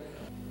fértil.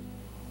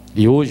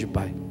 E hoje,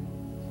 Pai,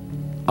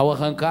 ao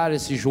arrancar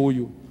esse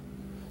joio,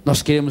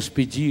 nós queremos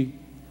pedir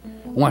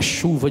uma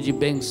chuva de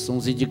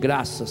bênçãos e de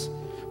graças,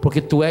 porque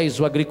Tu és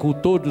o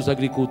agricultor dos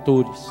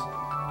agricultores,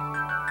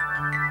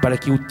 para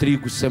que o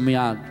trigo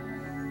semeado,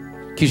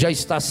 que já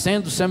está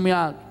sendo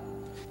semeado,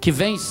 que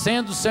vem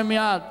sendo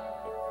semeado,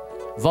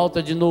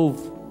 volta de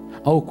novo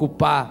a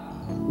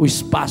ocupar o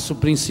espaço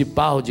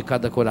principal de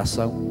cada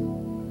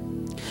coração,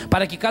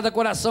 para que cada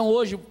coração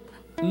hoje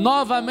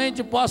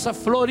novamente possa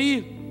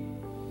florir,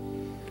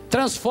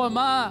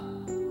 transformar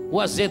o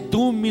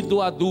azedume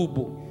do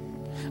adubo,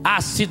 a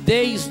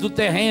acidez do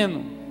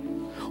terreno,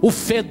 o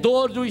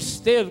fedor do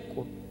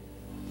esterco,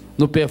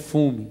 no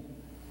perfume,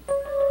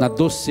 na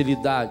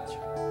docilidade,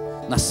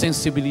 na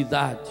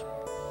sensibilidade,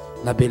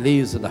 na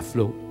beleza da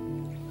flor.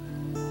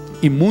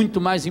 E muito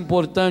mais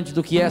importante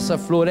do que essa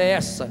flor é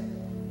essa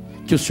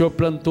que o Senhor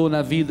plantou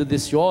na vida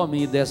desse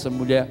homem e dessa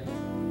mulher,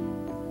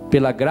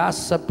 pela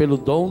graça, pelo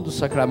dom do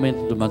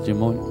sacramento do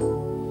matrimônio.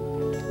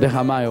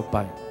 Derramai, ó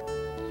Pai,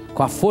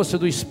 com a força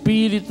do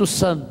Espírito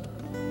Santo,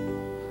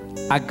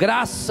 a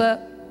graça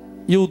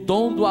e o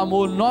dom do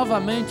amor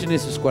novamente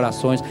nesses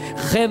corações.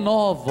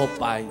 Renova, ó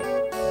Pai,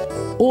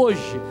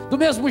 hoje, do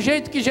mesmo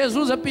jeito que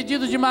Jesus, a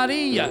pedido de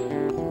Maria,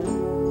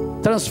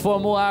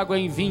 transformou água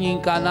em vinho em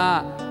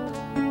Caná,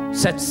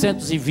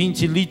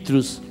 720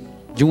 litros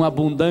de um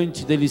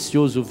abundante e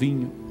delicioso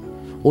vinho.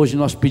 Hoje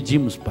nós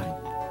pedimos, Pai,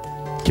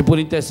 que por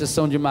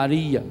intercessão de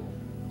Maria,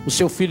 o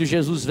seu Filho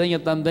Jesus venha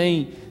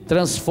também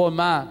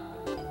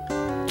transformar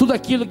tudo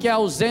aquilo que é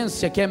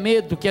ausência, que é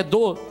medo, que é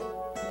dor,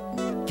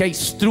 que é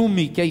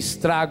estrume, que é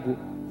estrago,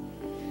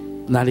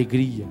 na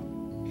alegria,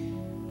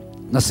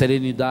 na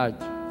serenidade,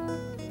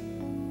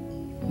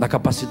 na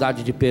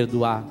capacidade de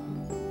perdoar.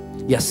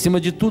 E acima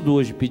de tudo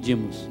hoje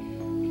pedimos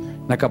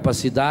na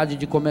capacidade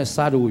de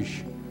começar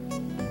hoje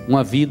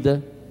uma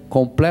vida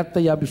completa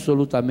e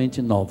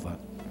absolutamente nova,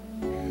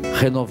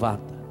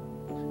 renovada,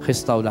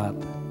 restaurada,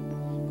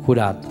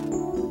 curada,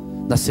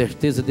 na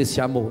certeza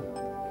desse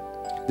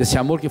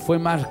amor que foi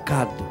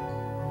marcado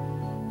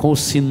com o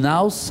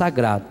sinal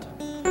sagrado,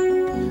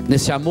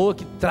 nesse amor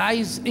que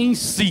traz em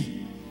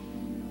si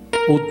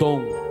o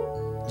dom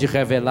de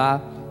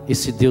revelar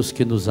esse Deus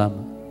que nos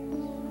ama.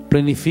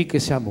 Planifica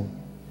esse amor,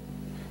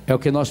 é o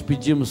que nós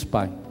pedimos,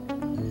 Pai,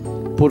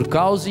 por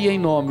causa e em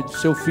nome do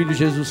seu Filho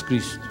Jesus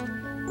Cristo,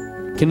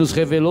 que nos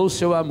revelou o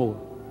seu amor,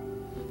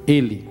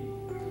 Ele,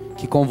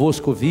 que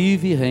convosco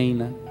vive e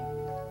reina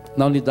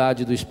na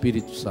unidade do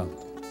Espírito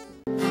Santo.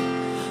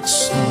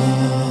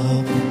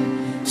 Sobre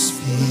o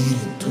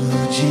Espírito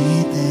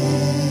de Deus,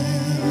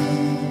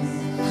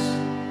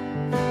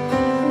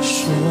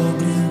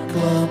 sobre o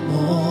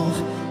clamor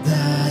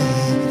da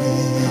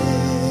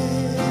igreja,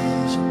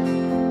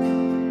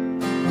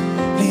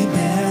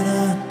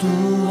 libera a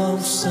tua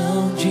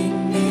unção de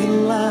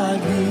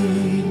milagres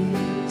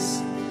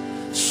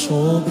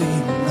sobre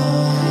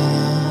nós.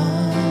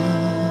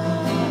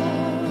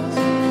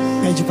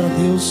 Pede para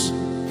Deus,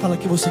 fala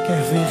que você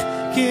quer ver.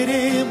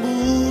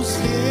 Queremos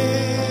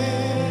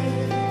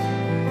ver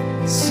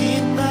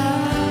sinais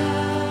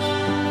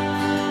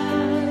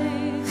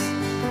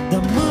da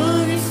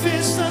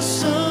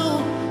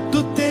manifestação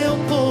do teu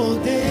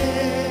poder,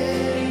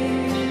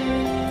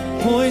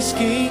 pois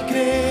quem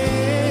crê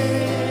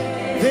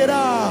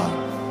verá.